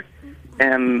each other,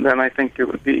 and then I think it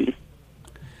would be.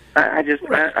 I don't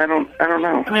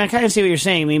know. I mean, I kind of see what you're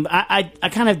saying. I mean, I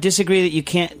kind of disagree that you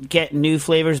can't get new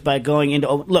flavors by going into.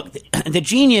 Look, the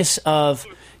genius of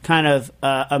kind of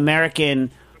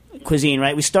American cuisine,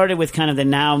 right? We started with kind of the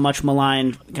now much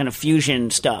maligned kind of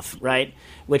fusion stuff, right?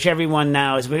 Which everyone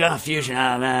now is, fusion,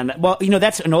 oh man. Well,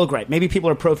 that's an old gripe. Maybe people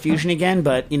are pro-fusion again,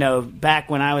 but, back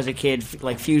when I was a kid,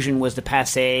 like, fusion was the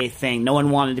passé thing. No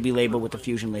one wanted to be labeled with the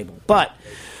fusion label. But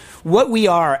what we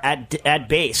are at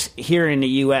base here in the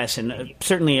U.S. and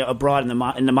certainly abroad in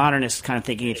the modernist kind of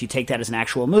thinking, if you take that as an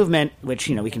actual movement, which,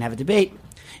 we can have a debate,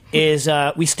 is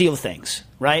we steal things,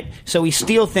 right? So we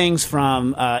steal things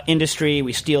from industry,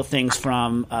 we steal things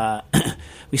from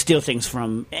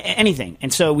anything,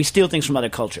 and so we steal things from other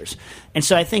cultures. And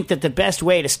so I think that the best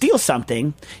way to steal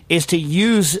something is to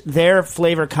use their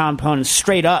flavor components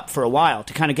straight up for a while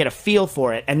to kind of get a feel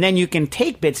for it, and then you can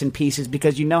take bits and pieces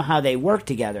because you know how they work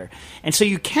together. And so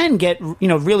you can get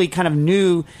really kind of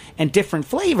new and different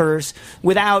flavors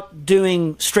without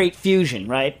doing straight fusion,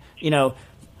 right?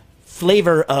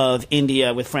 Flavor of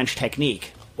India with French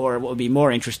technique, or what would be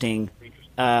more interesting,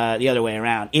 the other way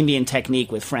around, Indian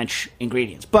technique with French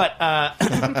ingredients. But I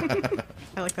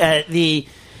like that.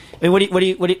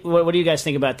 What do you guys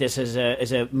think about this as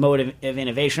a mode of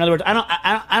innovation? In other words,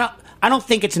 I don't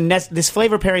think it's this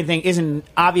flavor pairing thing is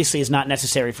not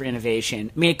necessary for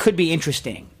innovation. I mean, it could be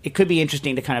interesting. It could be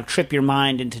interesting to kind of trip your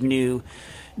mind into new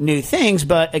things.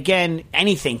 But again,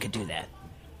 anything could do that.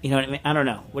 You know what I mean? I don't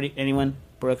know. Anyone?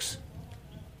 Brooks?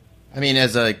 I mean,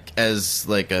 as a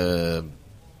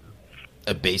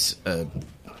base, a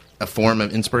form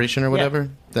of inspiration or whatever,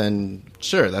 then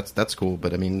sure, that's cool.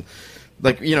 But I mean,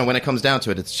 when it comes down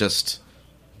to it, it's just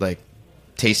like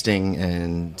tasting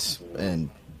and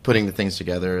putting the things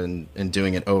together and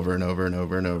doing it over and over and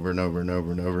over and over and over and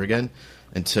over and over again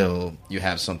until you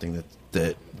have something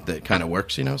that kind of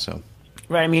works. So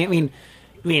right. I mean,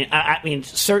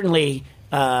 certainly.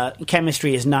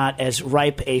 Chemistry is not as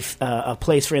ripe a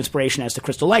place for inspiration as the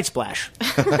Crystal Light Splash.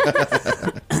 But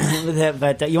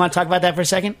you want to talk about that for a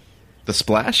second? The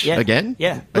splash? Yeah. Again?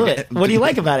 Yeah. What do you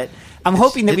like about it? I'm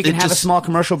hoping that we can have a small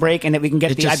commercial break and that we can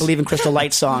get I Believe in Crystal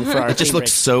Light song for our It just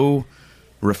looks so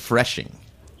refreshing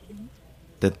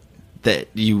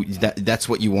that's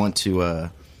what you want to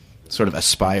sort of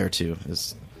aspire to.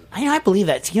 I believe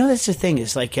that. That's the thing.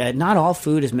 Is like not all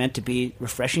food is meant to be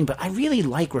refreshing, but I really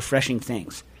like refreshing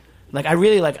things. Like I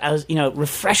really like.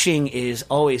 Refreshing is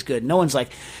always good. No one's like,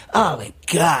 oh my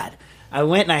god. I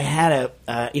went and I had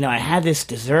I had this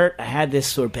dessert. I had this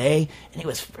sorbet, and it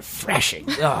was refreshing.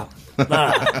 Oh, you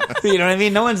know what I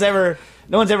mean? No one's ever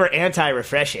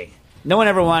anti-refreshing. No one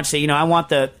ever wants to. I want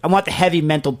the heavy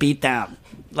mental beatdown.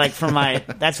 Like from my.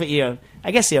 That's what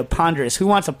I guess ponderous. Who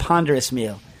wants a ponderous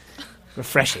meal?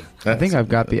 Refreshing. I think I've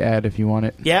got the ad if you want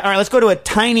it. Yeah, all right, let's go to a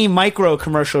tiny micro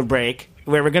commercial break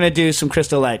where we're going to do some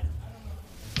Crystal Light.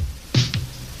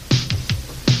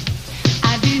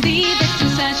 I believe that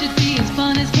suicide should be as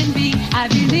fun as can be. I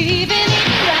believe in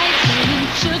eating right and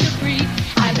sugar-free.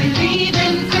 I believe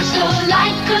in Crystal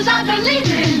Light because I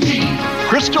believe in me.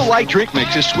 Crystal Light drink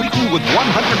mix is sweetened with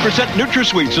 100%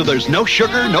 NutraSweet, so there's no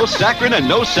sugar, no saccharin, and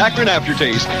no saccharin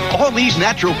aftertaste. All these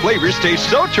natural flavors taste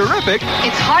so terrific.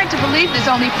 It's hard to believe there's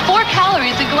only 4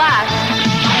 calories a glass.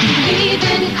 I believe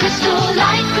in Crystal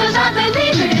Light because I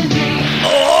believe in me.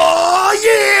 Oh,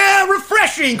 yeah!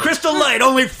 Refreshing! Crystal Light,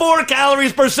 only 4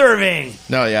 calories per serving.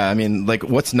 No, yeah, I mean,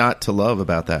 what's not to love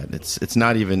about that? It's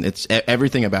not even,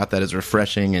 everything about that is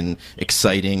refreshing and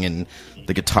exciting, and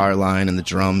the guitar line and the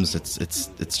drums,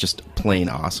 it's just plain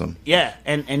awesome. Yeah,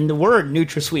 and the word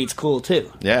NutraSweet's cool,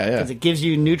 too. Yeah. Because it gives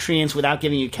you nutrients without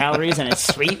giving you calories, and it's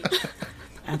sweet.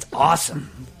 That's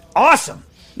awesome. Awesome!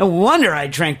 No wonder I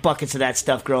drank buckets of that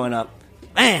stuff growing up.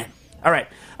 Man. All right.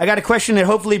 I got a question that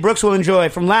hopefully Brooks will enjoy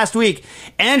from last week.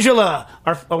 Angela,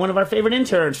 one of our favorite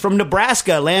interns from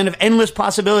Nebraska, land of endless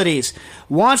possibilities,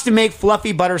 wants to make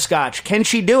fluffy butterscotch. Can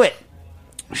she do it?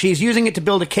 She's using it to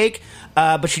build a cake,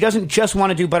 but she doesn't just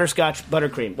want to do butterscotch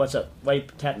buttercream. What's up? Why are you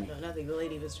tapping me? No, nothing. The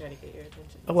lady was trying to get your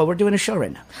attention. Oh, well, we're doing a show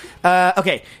right now.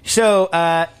 Okay,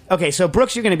 so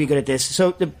Brooks, you're going to be good at this.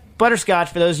 So the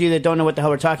butterscotch, for those of you that don't know what the hell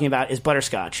we're talking about, is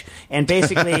butterscotch. And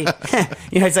basically,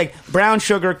 it's like brown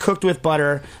sugar cooked with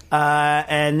butter,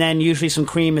 and then usually some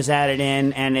cream is added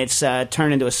in, and it's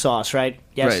turned into a sauce, right?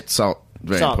 Yes? Right, salt.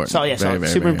 Very important. Salt, yeah, very, salt.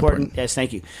 very, Super very important. Yes,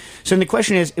 thank you. So then the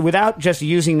question is, without just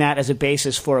using that as a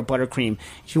basis for a buttercream,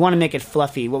 if you want to make it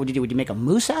fluffy, what would you do? Would you make a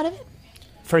mousse out of it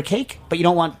for a cake? But you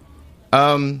don't want...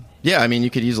 Yeah, I mean, you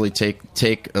could easily take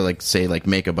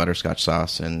make a butterscotch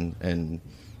sauce and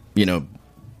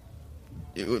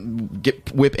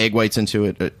whip egg whites into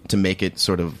it to make it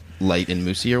sort of light and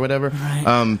moussey or whatever.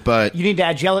 Right. But you need to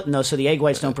add gelatin though, so the egg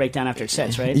whites don't break down after it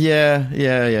sets, right?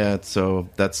 Yeah. So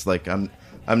that's like I'm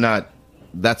not.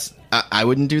 I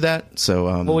wouldn't do that.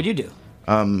 So what would you do?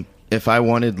 If I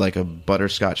wanted like a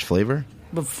butterscotch flavor,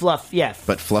 but fluff, yeah,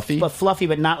 but fluffy,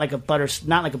 but not like a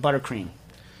buttercream.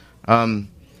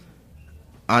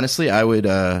 Honestly, I would.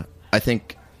 I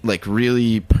think like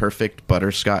really perfect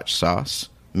butterscotch sauce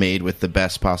made with the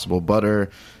best possible butter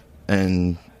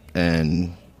and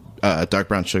dark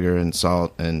brown sugar and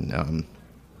salt and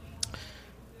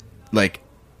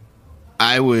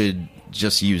I would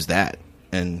just use that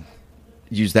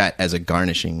as a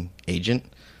garnishing agent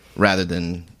rather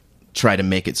than try to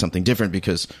make it something different,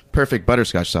 because perfect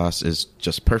butterscotch sauce is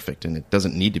just perfect and it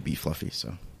doesn't need to be fluffy.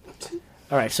 So,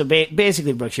 all right. So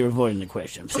basically, Brooks, you're avoiding the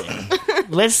question. I'm saying,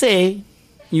 let's say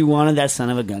you wanted that son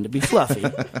of a gun to be fluffy.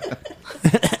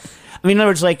 I mean, in other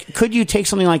words, like, could you take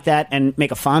something like that and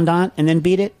make a fondant and then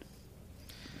beat it?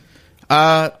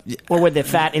 Or would the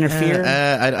fat interfere?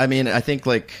 I mean, I think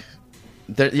like,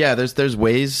 there's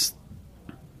ways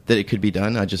that it could be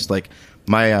done. I just like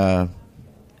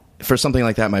for something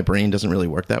like that, my brain doesn't really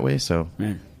work that way. So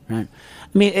right. I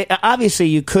mean, obviously,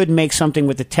 you could make something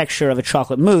with the texture of a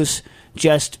chocolate mousse.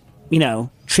 Just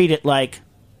treat it like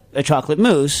a chocolate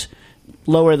mousse.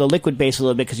 Lower the liquid base a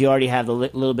little bit because you already have a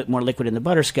little bit more liquid in the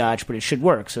butterscotch, but it should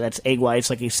work. So that's egg whites,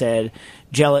 like you said,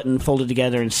 gelatin folded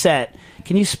together and set.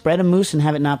 Can you spread a mousse and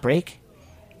have it not break?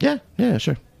 Yeah,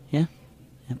 sure. Yeah,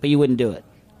 but you wouldn't do it.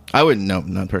 I wouldn't. No,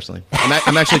 not personally.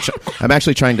 I'm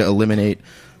actually trying to eliminate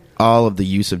all of the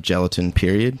use of gelatin.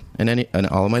 Period. In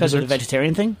all of my because desserts. of the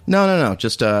vegetarian thing. No.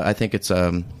 Just I think it's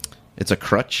a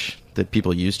crutch that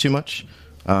people use too much.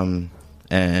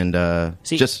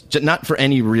 Just not for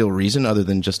any real reason other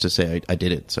than just to say I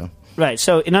did it. So right.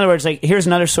 So in other words, like here's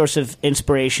another source of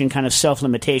inspiration, kind of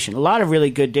self-limitation. A lot of really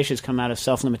good dishes come out of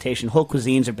self-limitation. Whole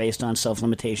cuisines are based on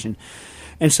self-limitation.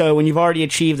 And so when you've already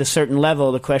achieved a certain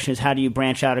level, the question is how do you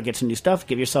branch out or get some new stuff?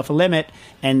 Give yourself a limit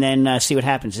and then see what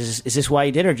happens. Is this why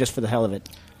you did it or just for the hell of it?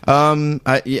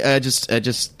 I just I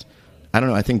don't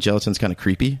know. I think gelatin's kind of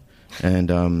creepy, and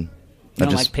you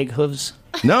don't like pig hooves?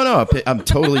 No, I'm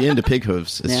totally into pig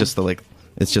hooves. It's just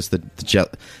the gel.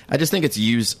 I just think it's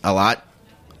used a lot,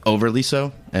 overly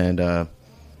so, and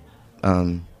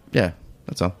yeah,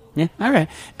 that's all. Yeah, all right.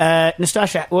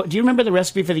 Nastasha, do you remember the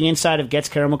recipe for the inside of Getz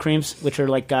caramel creams, which are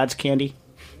like God's candy?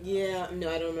 Yeah, no,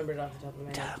 I don't remember it off the top of my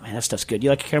head. Oh, man, that stuff's good.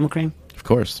 You like a caramel cream? Of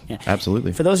course, yeah.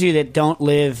 Absolutely. For those of you that don't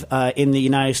live in the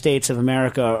United States of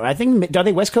America, I think, are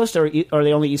they West Coast or are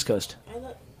they only East Coast? I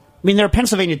mean, they're a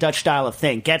Pennsylvania Dutch style of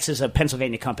thing. Getz is a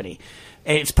Pennsylvania company.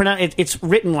 It's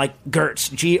written like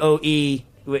Gertz, G-O-E,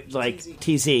 like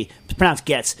T-Z. It's pronounced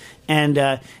Getz.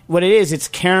 And what it is, it's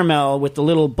caramel with the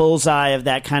little bullseye of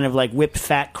that kind of like whipped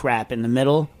fat crap in the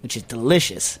middle, which is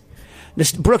delicious.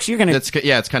 Brooks, you're gonna. It's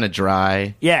kind of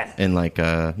dry. Yeah. And like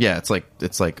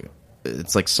it's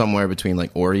like somewhere between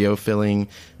like Oreo filling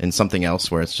and something else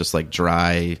where it's just like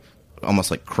dry, almost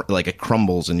like it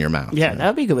crumbles in your mouth. Yeah, that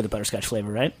would be good with a butterscotch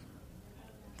flavor, right?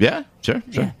 Yeah, sure.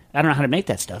 Yeah. I don't know how to make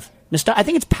that stuff. I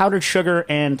think it's powdered sugar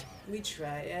and... We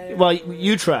tried. Well,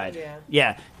 you tried.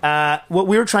 Yeah. What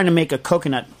we were trying to make a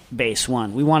coconut base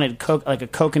one. We wanted like a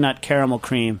coconut caramel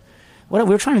cream. We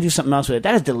were trying to do something else with it.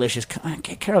 That is delicious.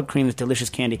 Caramel cream is delicious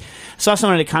candy. Saw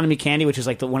someone at Economy Candy, which is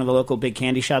like one of the local big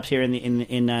candy shops here in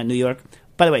New York.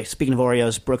 By the way, speaking of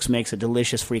Oreos, Brooks makes a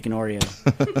delicious freaking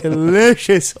Oreo.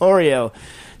 Delicious Oreo.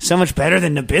 So much better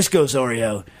than Nabisco's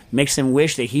Oreo. Makes him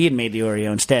wish that he had made the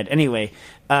Oreo instead. Anyway,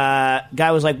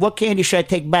 guy was like, what candy should I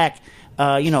take back,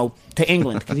 to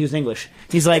England? Because he was English.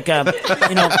 He's like, that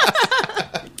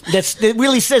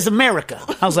really says America.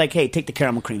 I was like, hey, take the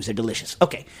caramel creams. They're delicious.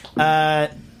 Okay. All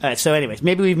right, so anyways,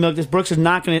 maybe we've milked this. Brooks is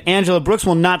not going to... Angela, Brooks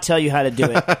will not tell you how to do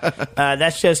it.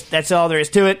 That's all there is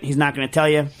to it. He's not going to tell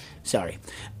you. Sorry.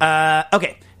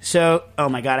 Okay. So, oh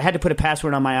my God, I had to put a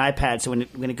password on my iPad so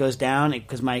when it goes down,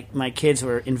 because my kids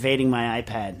were invading my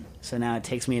iPad. So now it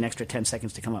takes me an extra 10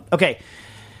 seconds to come up. Okay.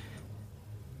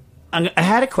 I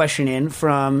had a question in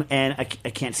from, and I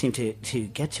can't seem to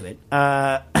get to it.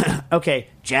 Okay,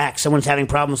 Jack, someone's having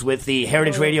problems with the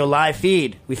Heritage Radio live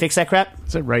feed. We fix that crap?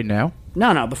 Is it right now?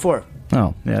 No, before.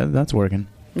 Oh, yeah, that's working.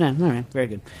 Yeah, all right, very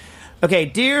good. Okay,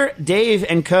 dear Dave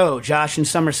and Co., Josh in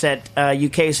Somerset,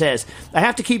 UK says, I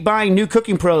have to keep buying new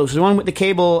cooking probes, the one with the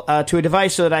cable to a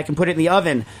device so that I can put it in the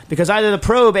oven, because either the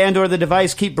probe and or the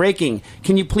device keep breaking.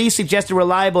 Can you please suggest a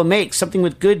reliable make, something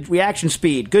with good reaction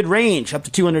speed, good range, up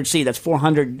to 200 C, that's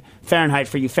 400 Fahrenheit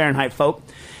for you Fahrenheit folk,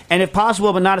 and if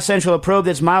possible but not essential, a probe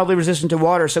that's mildly resistant to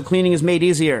water so cleaning is made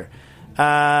easier.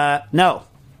 No.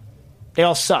 They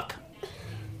all suck.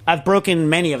 I've broken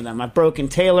many of them. I've broken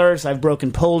Taylors. I've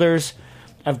broken Polders.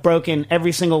 I've broken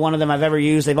every single one of them I've ever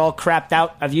used. They've all crapped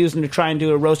out. I've used them to try and do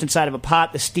a roast inside of a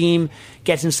pot. The steam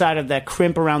gets inside of that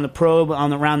crimp around the probe,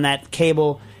 around that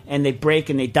cable, and they break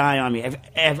and they die on me.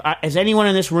 Has anyone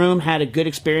in this room had a good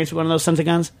experience with one of those sons of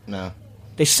guns? No.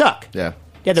 They suck. Yeah.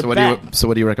 Yeah, they're bad. So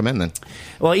what do you recommend then?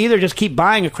 Well, either just keep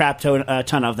buying a crap ton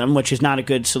of them, which is not a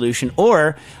good solution,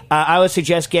 or I would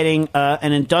suggest getting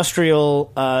an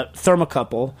industrial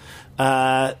thermocouple.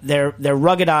 They're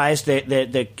ruggedized.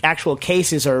 The actual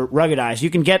cases are ruggedized. You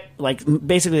can get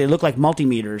basically they look like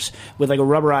multimeters with like a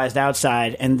rubberized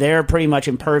outside, and they're pretty much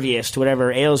impervious to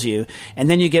whatever ails you.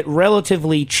 And then you get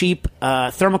relatively cheap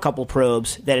thermocouple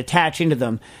probes that attach into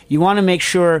them. You want to make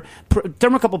sure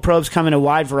thermocouple probes come in a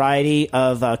wide variety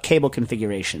of cable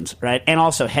configurations, right, and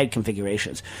also head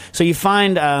configurations. So you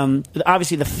find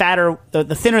obviously the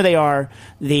thinner they are,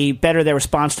 the better their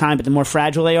response time, but the more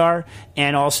fragile they are,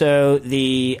 and also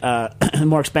the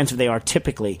more expensive they are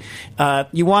typically.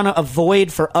 You want to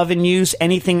avoid for oven use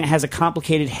anything that has a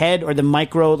complicated head or the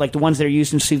micro, like the ones that are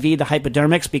used in sous vide, the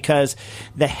hypodermics, because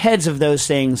the heads of those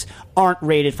things aren't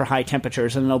rated for high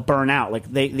temperatures and they'll burn out.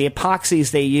 Like the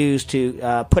epoxies they use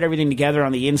to put everything together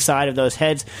on the inside of those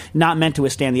heads, not meant to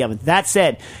withstand the oven. That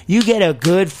said, you get a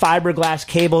good fiberglass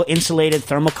cable insulated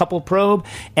thermocouple probe,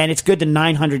 and it's good to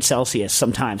 900 Celsius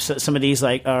sometimes. So some of these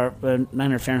are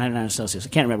 900 Fahrenheit, 900 Celsius. I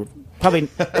can't remember. Probably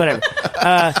whatever.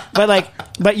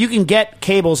 But you can get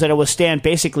cables that will withstand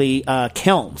basically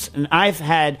kilns. And I've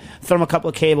had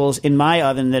thermocouple cables in my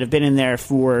oven that have been in there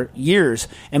for years,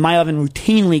 and my oven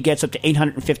routinely gets up to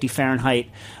 850 Fahrenheit.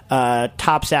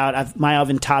 Tops out. My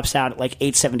oven tops out at like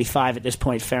 875 at this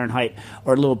point Fahrenheit,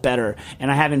 or a little better.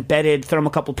 And I have embedded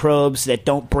thermocouple probes that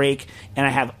don't break, and I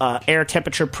have air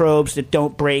temperature probes that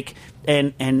don't break.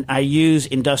 And I use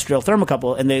industrial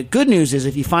thermocouple. And the good news is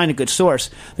if you find a good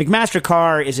source, like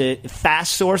MasterCar is a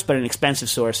fast source but an expensive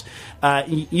source.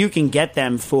 You can get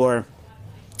them for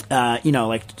like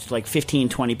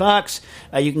 $15-20.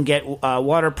 You can get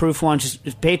waterproof ones.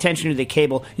 Just pay attention to the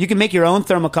cable. You can make your own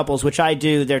thermocouples, which I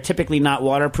do. They're typically not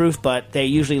waterproof, but they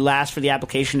usually last for the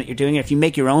application that you're doing. If you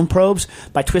make your own probes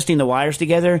by twisting the wires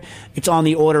together, it's on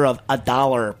the order of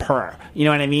 $1 per. You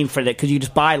know what I mean? For that, because you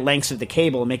just buy lengths of the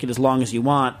cable and make it as long as you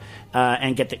want.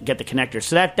 And get the connectors.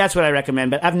 So that's what I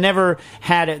recommend. But I've never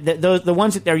had it. The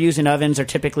ones that they're used in ovens are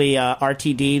typically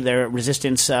RTD. They're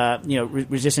resistance,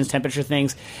 resistance temperature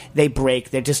things. They break.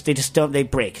 They just don't. They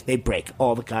break. They break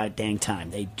all the goddamn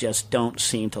time. They just don't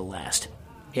seem to last.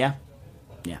 Yeah.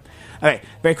 All right,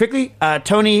 very quickly,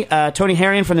 Tony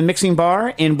Harian from the Mixing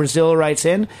Bar in Brazil writes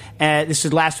in. This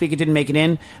is last week, it didn't make it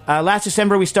in. Last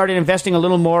December, we started investing a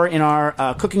little more in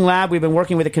our cooking lab. We've been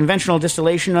working with a conventional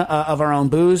distillation of our own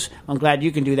booze. I'm glad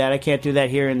you can do that. I can't do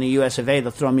that here in the US of A. They'll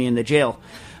throw me in the jail.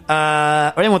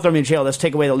 Or they won't throw me in jail. Let's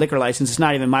take away the liquor license. It's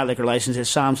not even my liquor license. It's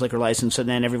Sam's liquor license, so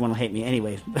then everyone will hate me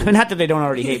anyway. Not that they don't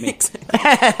already hate me.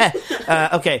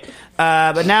 Okay.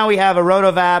 But now we have a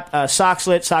Rotovap,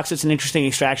 Soxlet. Soxlet's an interesting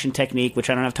extraction technique, which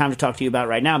I don't have time to talk to you about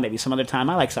right now. Maybe some other time.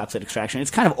 I like Soxlet extraction.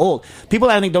 It's kind of old. People,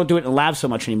 I think, don't do it in the lab so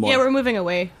much anymore. Yeah, we're moving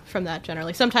away from that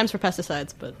generally. Sometimes for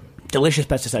pesticides, but... Delicious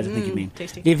pesticides, I think you mean.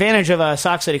 Tasty. The advantage of a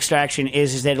Soxlet extraction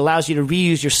is that it allows you to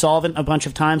reuse your solvent a bunch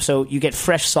of times, so you get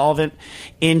fresh solvent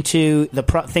into the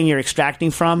thing you're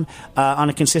extracting from on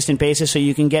a consistent basis, so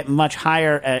you can get much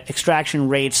higher extraction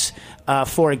rates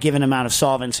for a given amount of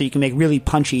solvent, so you can make really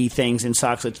punchy things in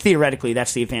Soxlet. Theoretically,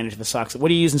 that's the advantage of a Soxlet. What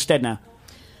do you use instead now?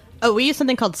 Oh, we use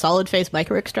something called solid phase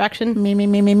micro extraction.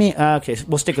 Me. Okay,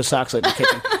 we'll stick with Soxlet in the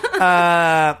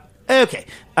kitchen. Okay.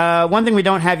 One thing we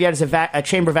don't have yet is a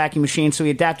chamber vacuum machine, so we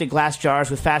adapted glass jars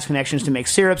with fast connections to make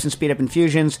syrups and speed up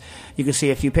infusions. You can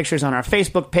see a few pictures on our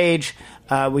Facebook page.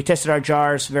 We tested our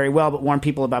jars very well, but warned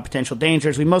people about potential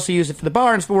dangers. We mostly use it for the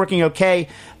bar, and it's been working okay,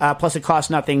 plus it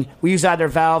costs nothing. We use either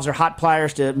valves or hot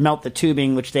pliers to melt the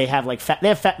tubing, which they have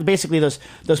basically those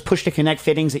push-to-connect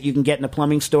fittings that you can get in a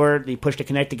plumbing store, the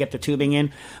push-to-connect to get the tubing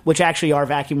in, which actually are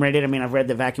vacuum-rated. I mean, I've read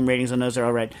the vacuum ratings on those. They're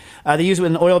all right. They use it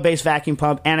with an oil-based vacuum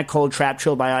pump and a cold trap,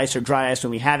 chilled by ice or dry ice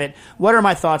when we have it. What are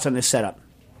my thoughts on this setup?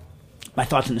 My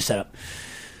thoughts on the setup.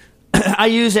 I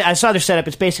use it. I saw their setup.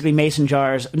 It's basically mason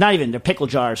jars. Not even. They're pickle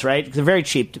jars, right? They're very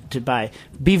cheap to buy.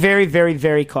 Be very, very,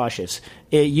 very cautious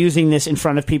using this in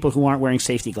front of people who aren't wearing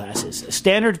safety glasses.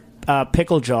 Standard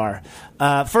pickle jar.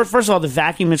 First of all, the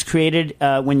vacuum that's created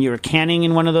when you're canning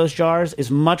in one of those jars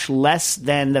is much less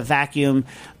than the vacuum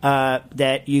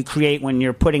that you create when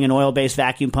you're putting an oil-based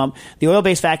vacuum pump. The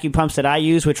oil-based vacuum pumps that I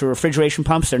use, which are refrigeration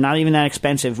pumps, they're not even that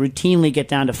expensive, routinely get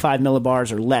down to 5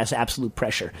 millibars or less absolute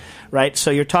pressure, right?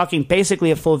 So you're talking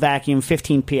basically a full vacuum,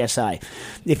 15 psi.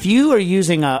 If you are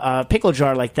using a pickle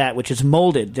jar like that, which is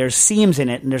molded, there's seams in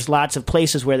it, and there's lots of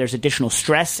places where there's additional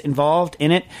stress involved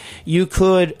in it, you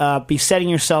could be setting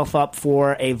yourself up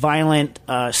for a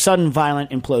sudden violent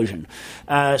implosion.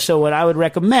 So what I would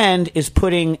recommend is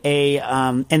putting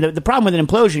and the problem with an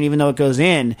implosion, even though it goes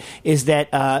in, is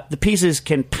that the pieces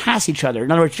can pass each other.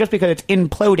 In other words, just because it's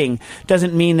imploding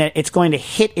doesn't mean that it's going to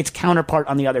hit its counterpart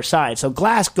on the other side. So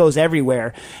glass goes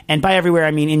everywhere, and by everywhere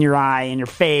I mean in your eye, in your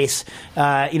face,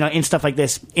 in stuff like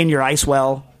this, in your ice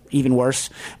well. Even worse.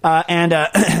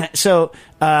 So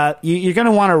you're going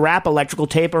to want to wrap electrical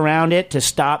tape around it to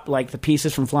stop the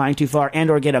pieces from flying too far, and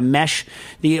or get a mesh.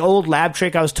 The old lab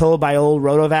trick I was told by old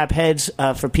Rotovap heads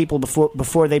for people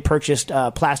before they purchased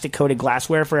plastic-coated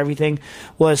glassware for everything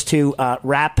was to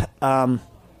wrap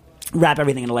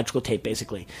everything in electrical tape,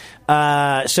 basically,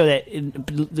 so that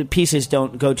the pieces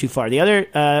don't go too far. The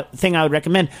other thing I would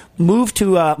recommend, move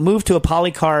to a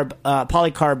polycarb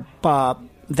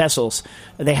vessels.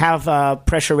 They have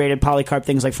pressure-rated polycarb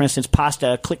things like, for instance,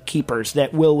 pasta click keepers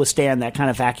that will withstand that kind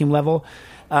of vacuum level.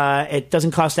 It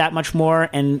doesn't cost that much more,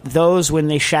 and those, when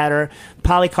they shatter,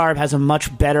 polycarb has a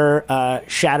much better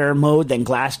shatter mode than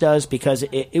glass does, because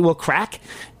it will crack,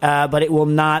 but it will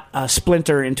not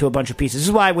splinter into a bunch of pieces. This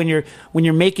is why when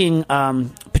you're making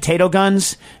potato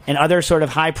guns and other sort of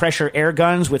high-pressure air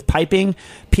guns with piping,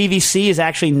 PVC is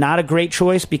actually not a great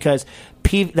choice, because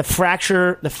the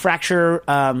fracture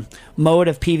mode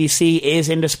of PVC is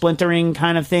into splintering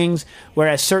kind of things,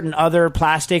 whereas certain other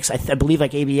plastics, I believe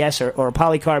like ABS or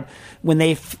polycarb, when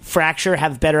they fracture,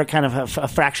 have better kind of a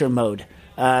fracture mode.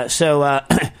 So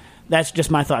that's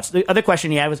just my thoughts. The other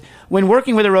question was, when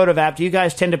working with a Rotovap, do you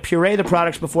guys tend to puree the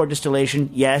products before distillation?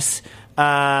 Yes.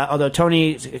 Although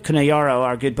Tony Canayaro,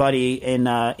 our good buddy in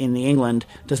England,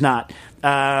 does not.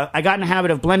 I got in the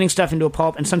habit of blending stuff into a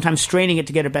pulp and sometimes straining it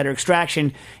to get a better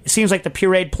extraction. It seems like the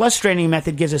pureed plus straining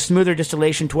method gives a smoother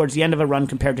distillation towards the end of a run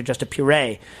compared to just a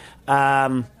puree.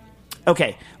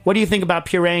 Okay, what do you think about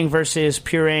pureeing versus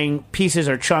pureeing pieces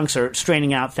or chunks or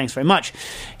straining out? Thanks very much.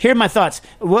 Here are my thoughts.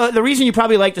 Well, the reason you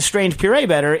probably like the strained puree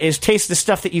better is taste the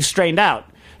stuff that you've strained out.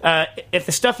 If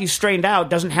the stuff you strained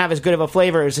out doesn't have as good of a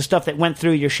flavor as the stuff that went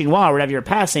through your chinois or whatever you're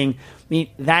passing, I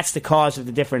mean, that's the cause of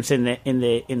the difference in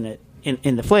the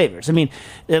flavors. I mean,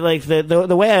 like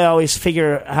the way I always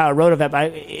figure how a Rotovap,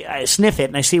 I sniff it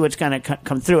and I see what's going to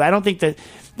come through. I don't think that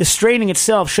the straining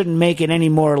itself shouldn't make it any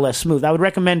more or less smooth. I would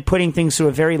recommend putting things through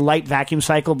a very light vacuum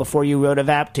cycle before you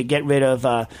Rotovap to get rid of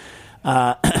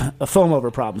foam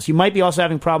over problems. You might be also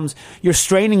having problems. Your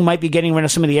straining might be getting rid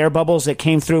of some of the air bubbles that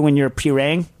came through when you're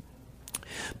pureeing.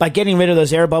 By getting rid of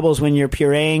those air bubbles when you're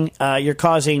pureeing,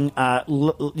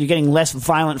 you're getting less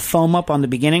violent foam up on the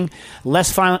beginning.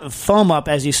 Less violent foam up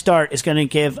as you start is going to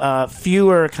give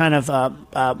fewer kind of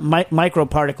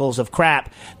microparticles of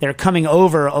crap that are coming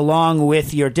over along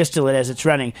with your distillate as it's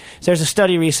running. So there's a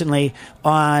study recently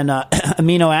on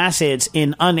amino acids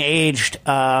in unaged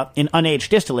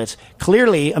distillates.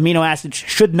 Clearly, amino acids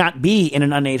should not be in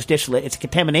an unaged distillate. It's a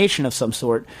contamination of some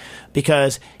sort,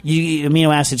 because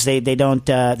amino acids they don't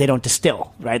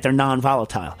distill, right? They're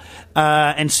non-volatile,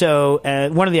 and so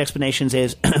one of the explanations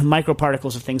is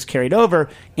microparticles of things carried over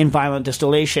in violent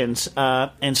distillations,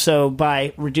 and so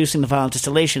by reducing the violent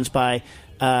distillations, by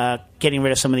getting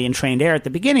rid of some of the entrained air at the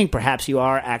beginning, perhaps you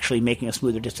are actually making a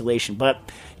smoother distillation. But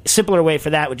a simpler way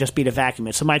for that would just be to vacuum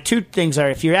it. So my two things are,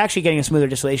 if you're actually getting a smoother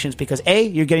distillation, it's because A,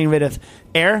 you're getting rid of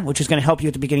air, which is going to help you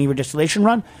at the beginning of your distillation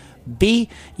run. B,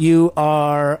 you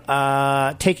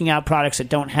are taking out products that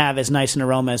don't have as nice an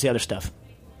aroma as the other stuff.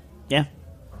 Yeah?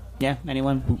 Yeah,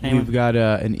 anyone? We've got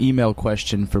an email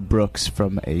question for Brooks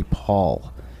from a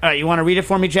Paul. All right, you want to read it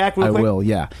for me, Jack, real quick? I will,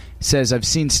 yeah. It says, I've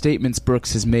seen statements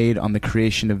Brooks has made on the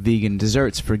creation of vegan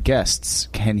desserts for guests.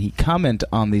 Can he comment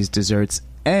on these desserts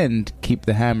and keep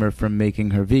the hammer from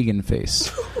making her vegan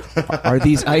face? Are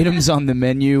these items on the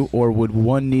menu, or would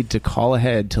one need to call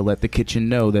ahead to let the kitchen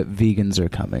know that vegans are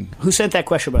coming? Who sent that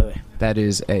question, by the way? That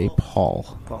is a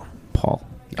Paul. Paul.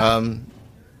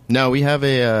 No, we have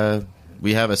a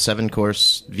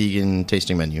 7-course vegan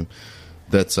tasting menu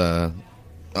that's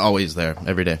always there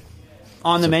every day.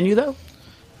 On the menu, though?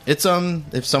 It's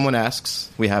if someone asks,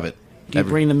 we have it. Do you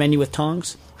bring the menu with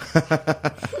tongs?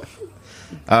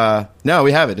 No,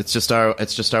 we have it. It's just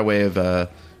our way of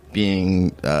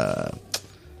being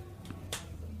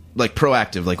like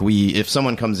proactive. Like if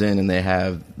someone comes in and they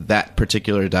have that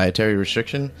particular dietary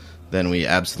restriction, then we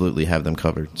absolutely have them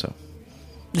covered. So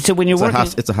when you're working,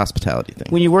 it's a hospitality thing.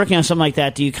 When you're working on something like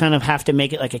that, do you kind of have to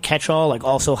make it like a catch-all, like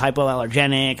also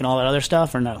hypoallergenic and all that other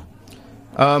stuff, or no?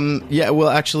 Yeah, well,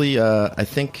 actually, I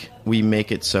think we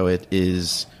make it so it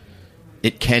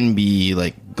can be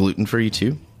like gluten-free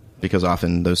too, because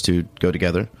often those two go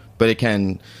together. But it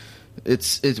can,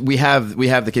 we have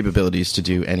the capabilities to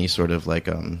do any sort of like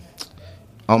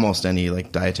almost any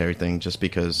like dietary thing, just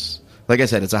because, like I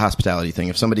said, it's a hospitality thing.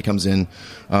 If somebody comes in,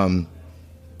 to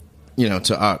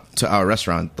our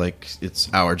restaurant, like it's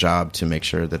our job to make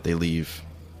sure that they leave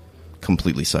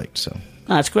completely psyched. So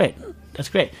that's great. That's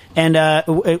great. And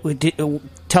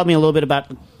tell me a little bit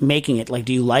about making it. Like,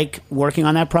 do you like working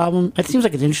on that problem? It seems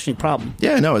like it's an interesting problem.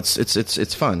 Yeah, no,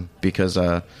 it's fun because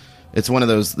it's one of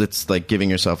those that's like giving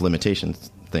yourself limitations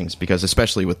things, because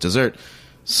especially with dessert,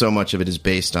 so much of it is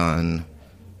based on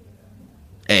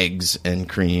eggs and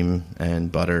cream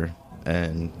and butter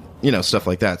and stuff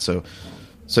like that. So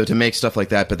to make stuff like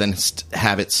that, but then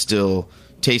have it still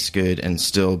taste good and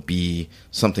still be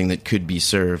something that could be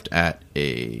served at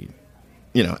a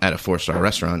 4-star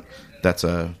restaurant, that's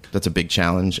a big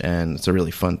challenge, and it's a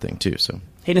really fun thing too. So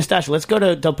hey, Nastasha, let's go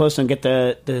to Del Posto and get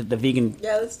the vegan.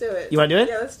 Yeah, let's do it. You want to do it?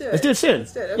 Yeah, let's do it. Let's do it soon.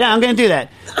 Let's do it. Okay. Yeah, I'm going to do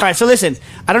that. All right, so listen,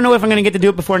 I don't know if I'm going to get to do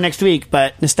it before next week,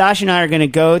 but Nastasha and I are going to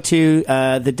go to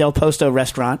the Del Posto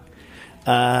restaurant.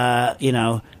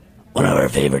 One of our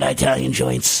favorite Italian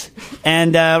joints.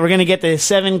 And we're going to get the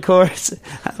 7-course...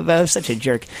 I'm such a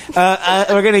jerk.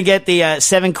 We're going to get the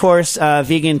 7-course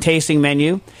vegan tasting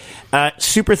menu.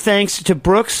 Super thanks to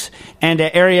Brooks and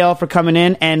Ariel for coming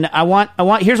in. And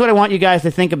here's what I want you guys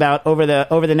to think about over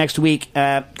the next week,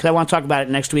 because I want to talk about it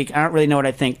next week. I don't really know what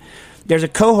I think. There's a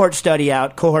cohort study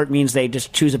out. Cohort means they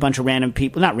just choose a bunch of random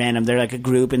people. Not random, they're like a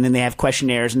group, and then they have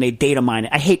questionnaires, and they data mine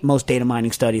it. I hate most data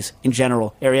mining studies in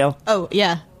general. Ariel? Oh,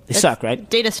 yeah. They suck, right?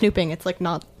 Data snooping. It's like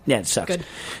not. Yeah, it sucks. Good.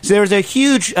 So there was a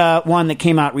huge one that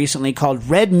came out recently called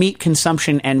Red Meat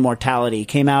Consumption and Mortality. It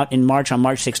came out in March, on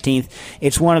March 16th.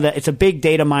 It's a big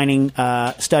data mining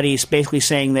study, basically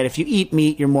saying that if you eat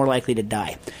meat, you're more likely to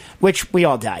die, which we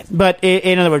all die. But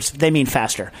in other words, they mean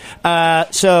faster.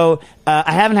 So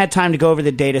I haven't had time to go over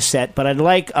the data set, but I'd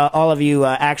like all of you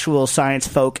actual science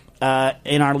folk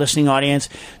in our listening audience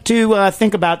to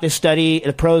think about this study,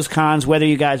 the pros, cons, whether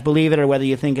you guys believe it or whether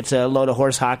you think it's a load of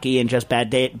horse hockey and just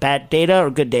bad data or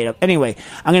good data. Anyway,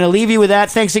 I'm going to leave you with that.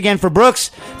 Thanks again for Brooks.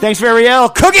 Thanks for Ariel.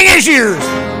 Cooking Issues!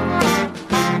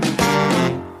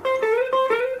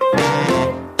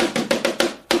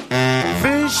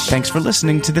 Thanks for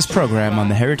listening to this program on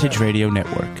the Heritage Radio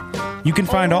Network. You can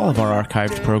find all of our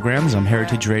archived programs on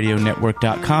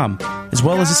heritageradionetwork.com, as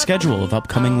well as a schedule of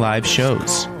upcoming live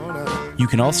shows. You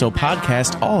can also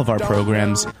podcast all of our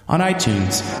programs on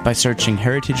iTunes by searching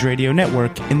Heritage Radio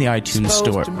Network in the iTunes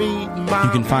Store.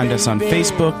 You can find us on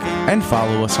Facebook and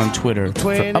follow us on Twitter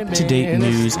for up-to-date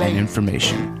news and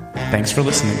information. Thanks for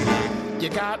listening. You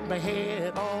got my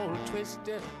head all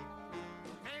twisted.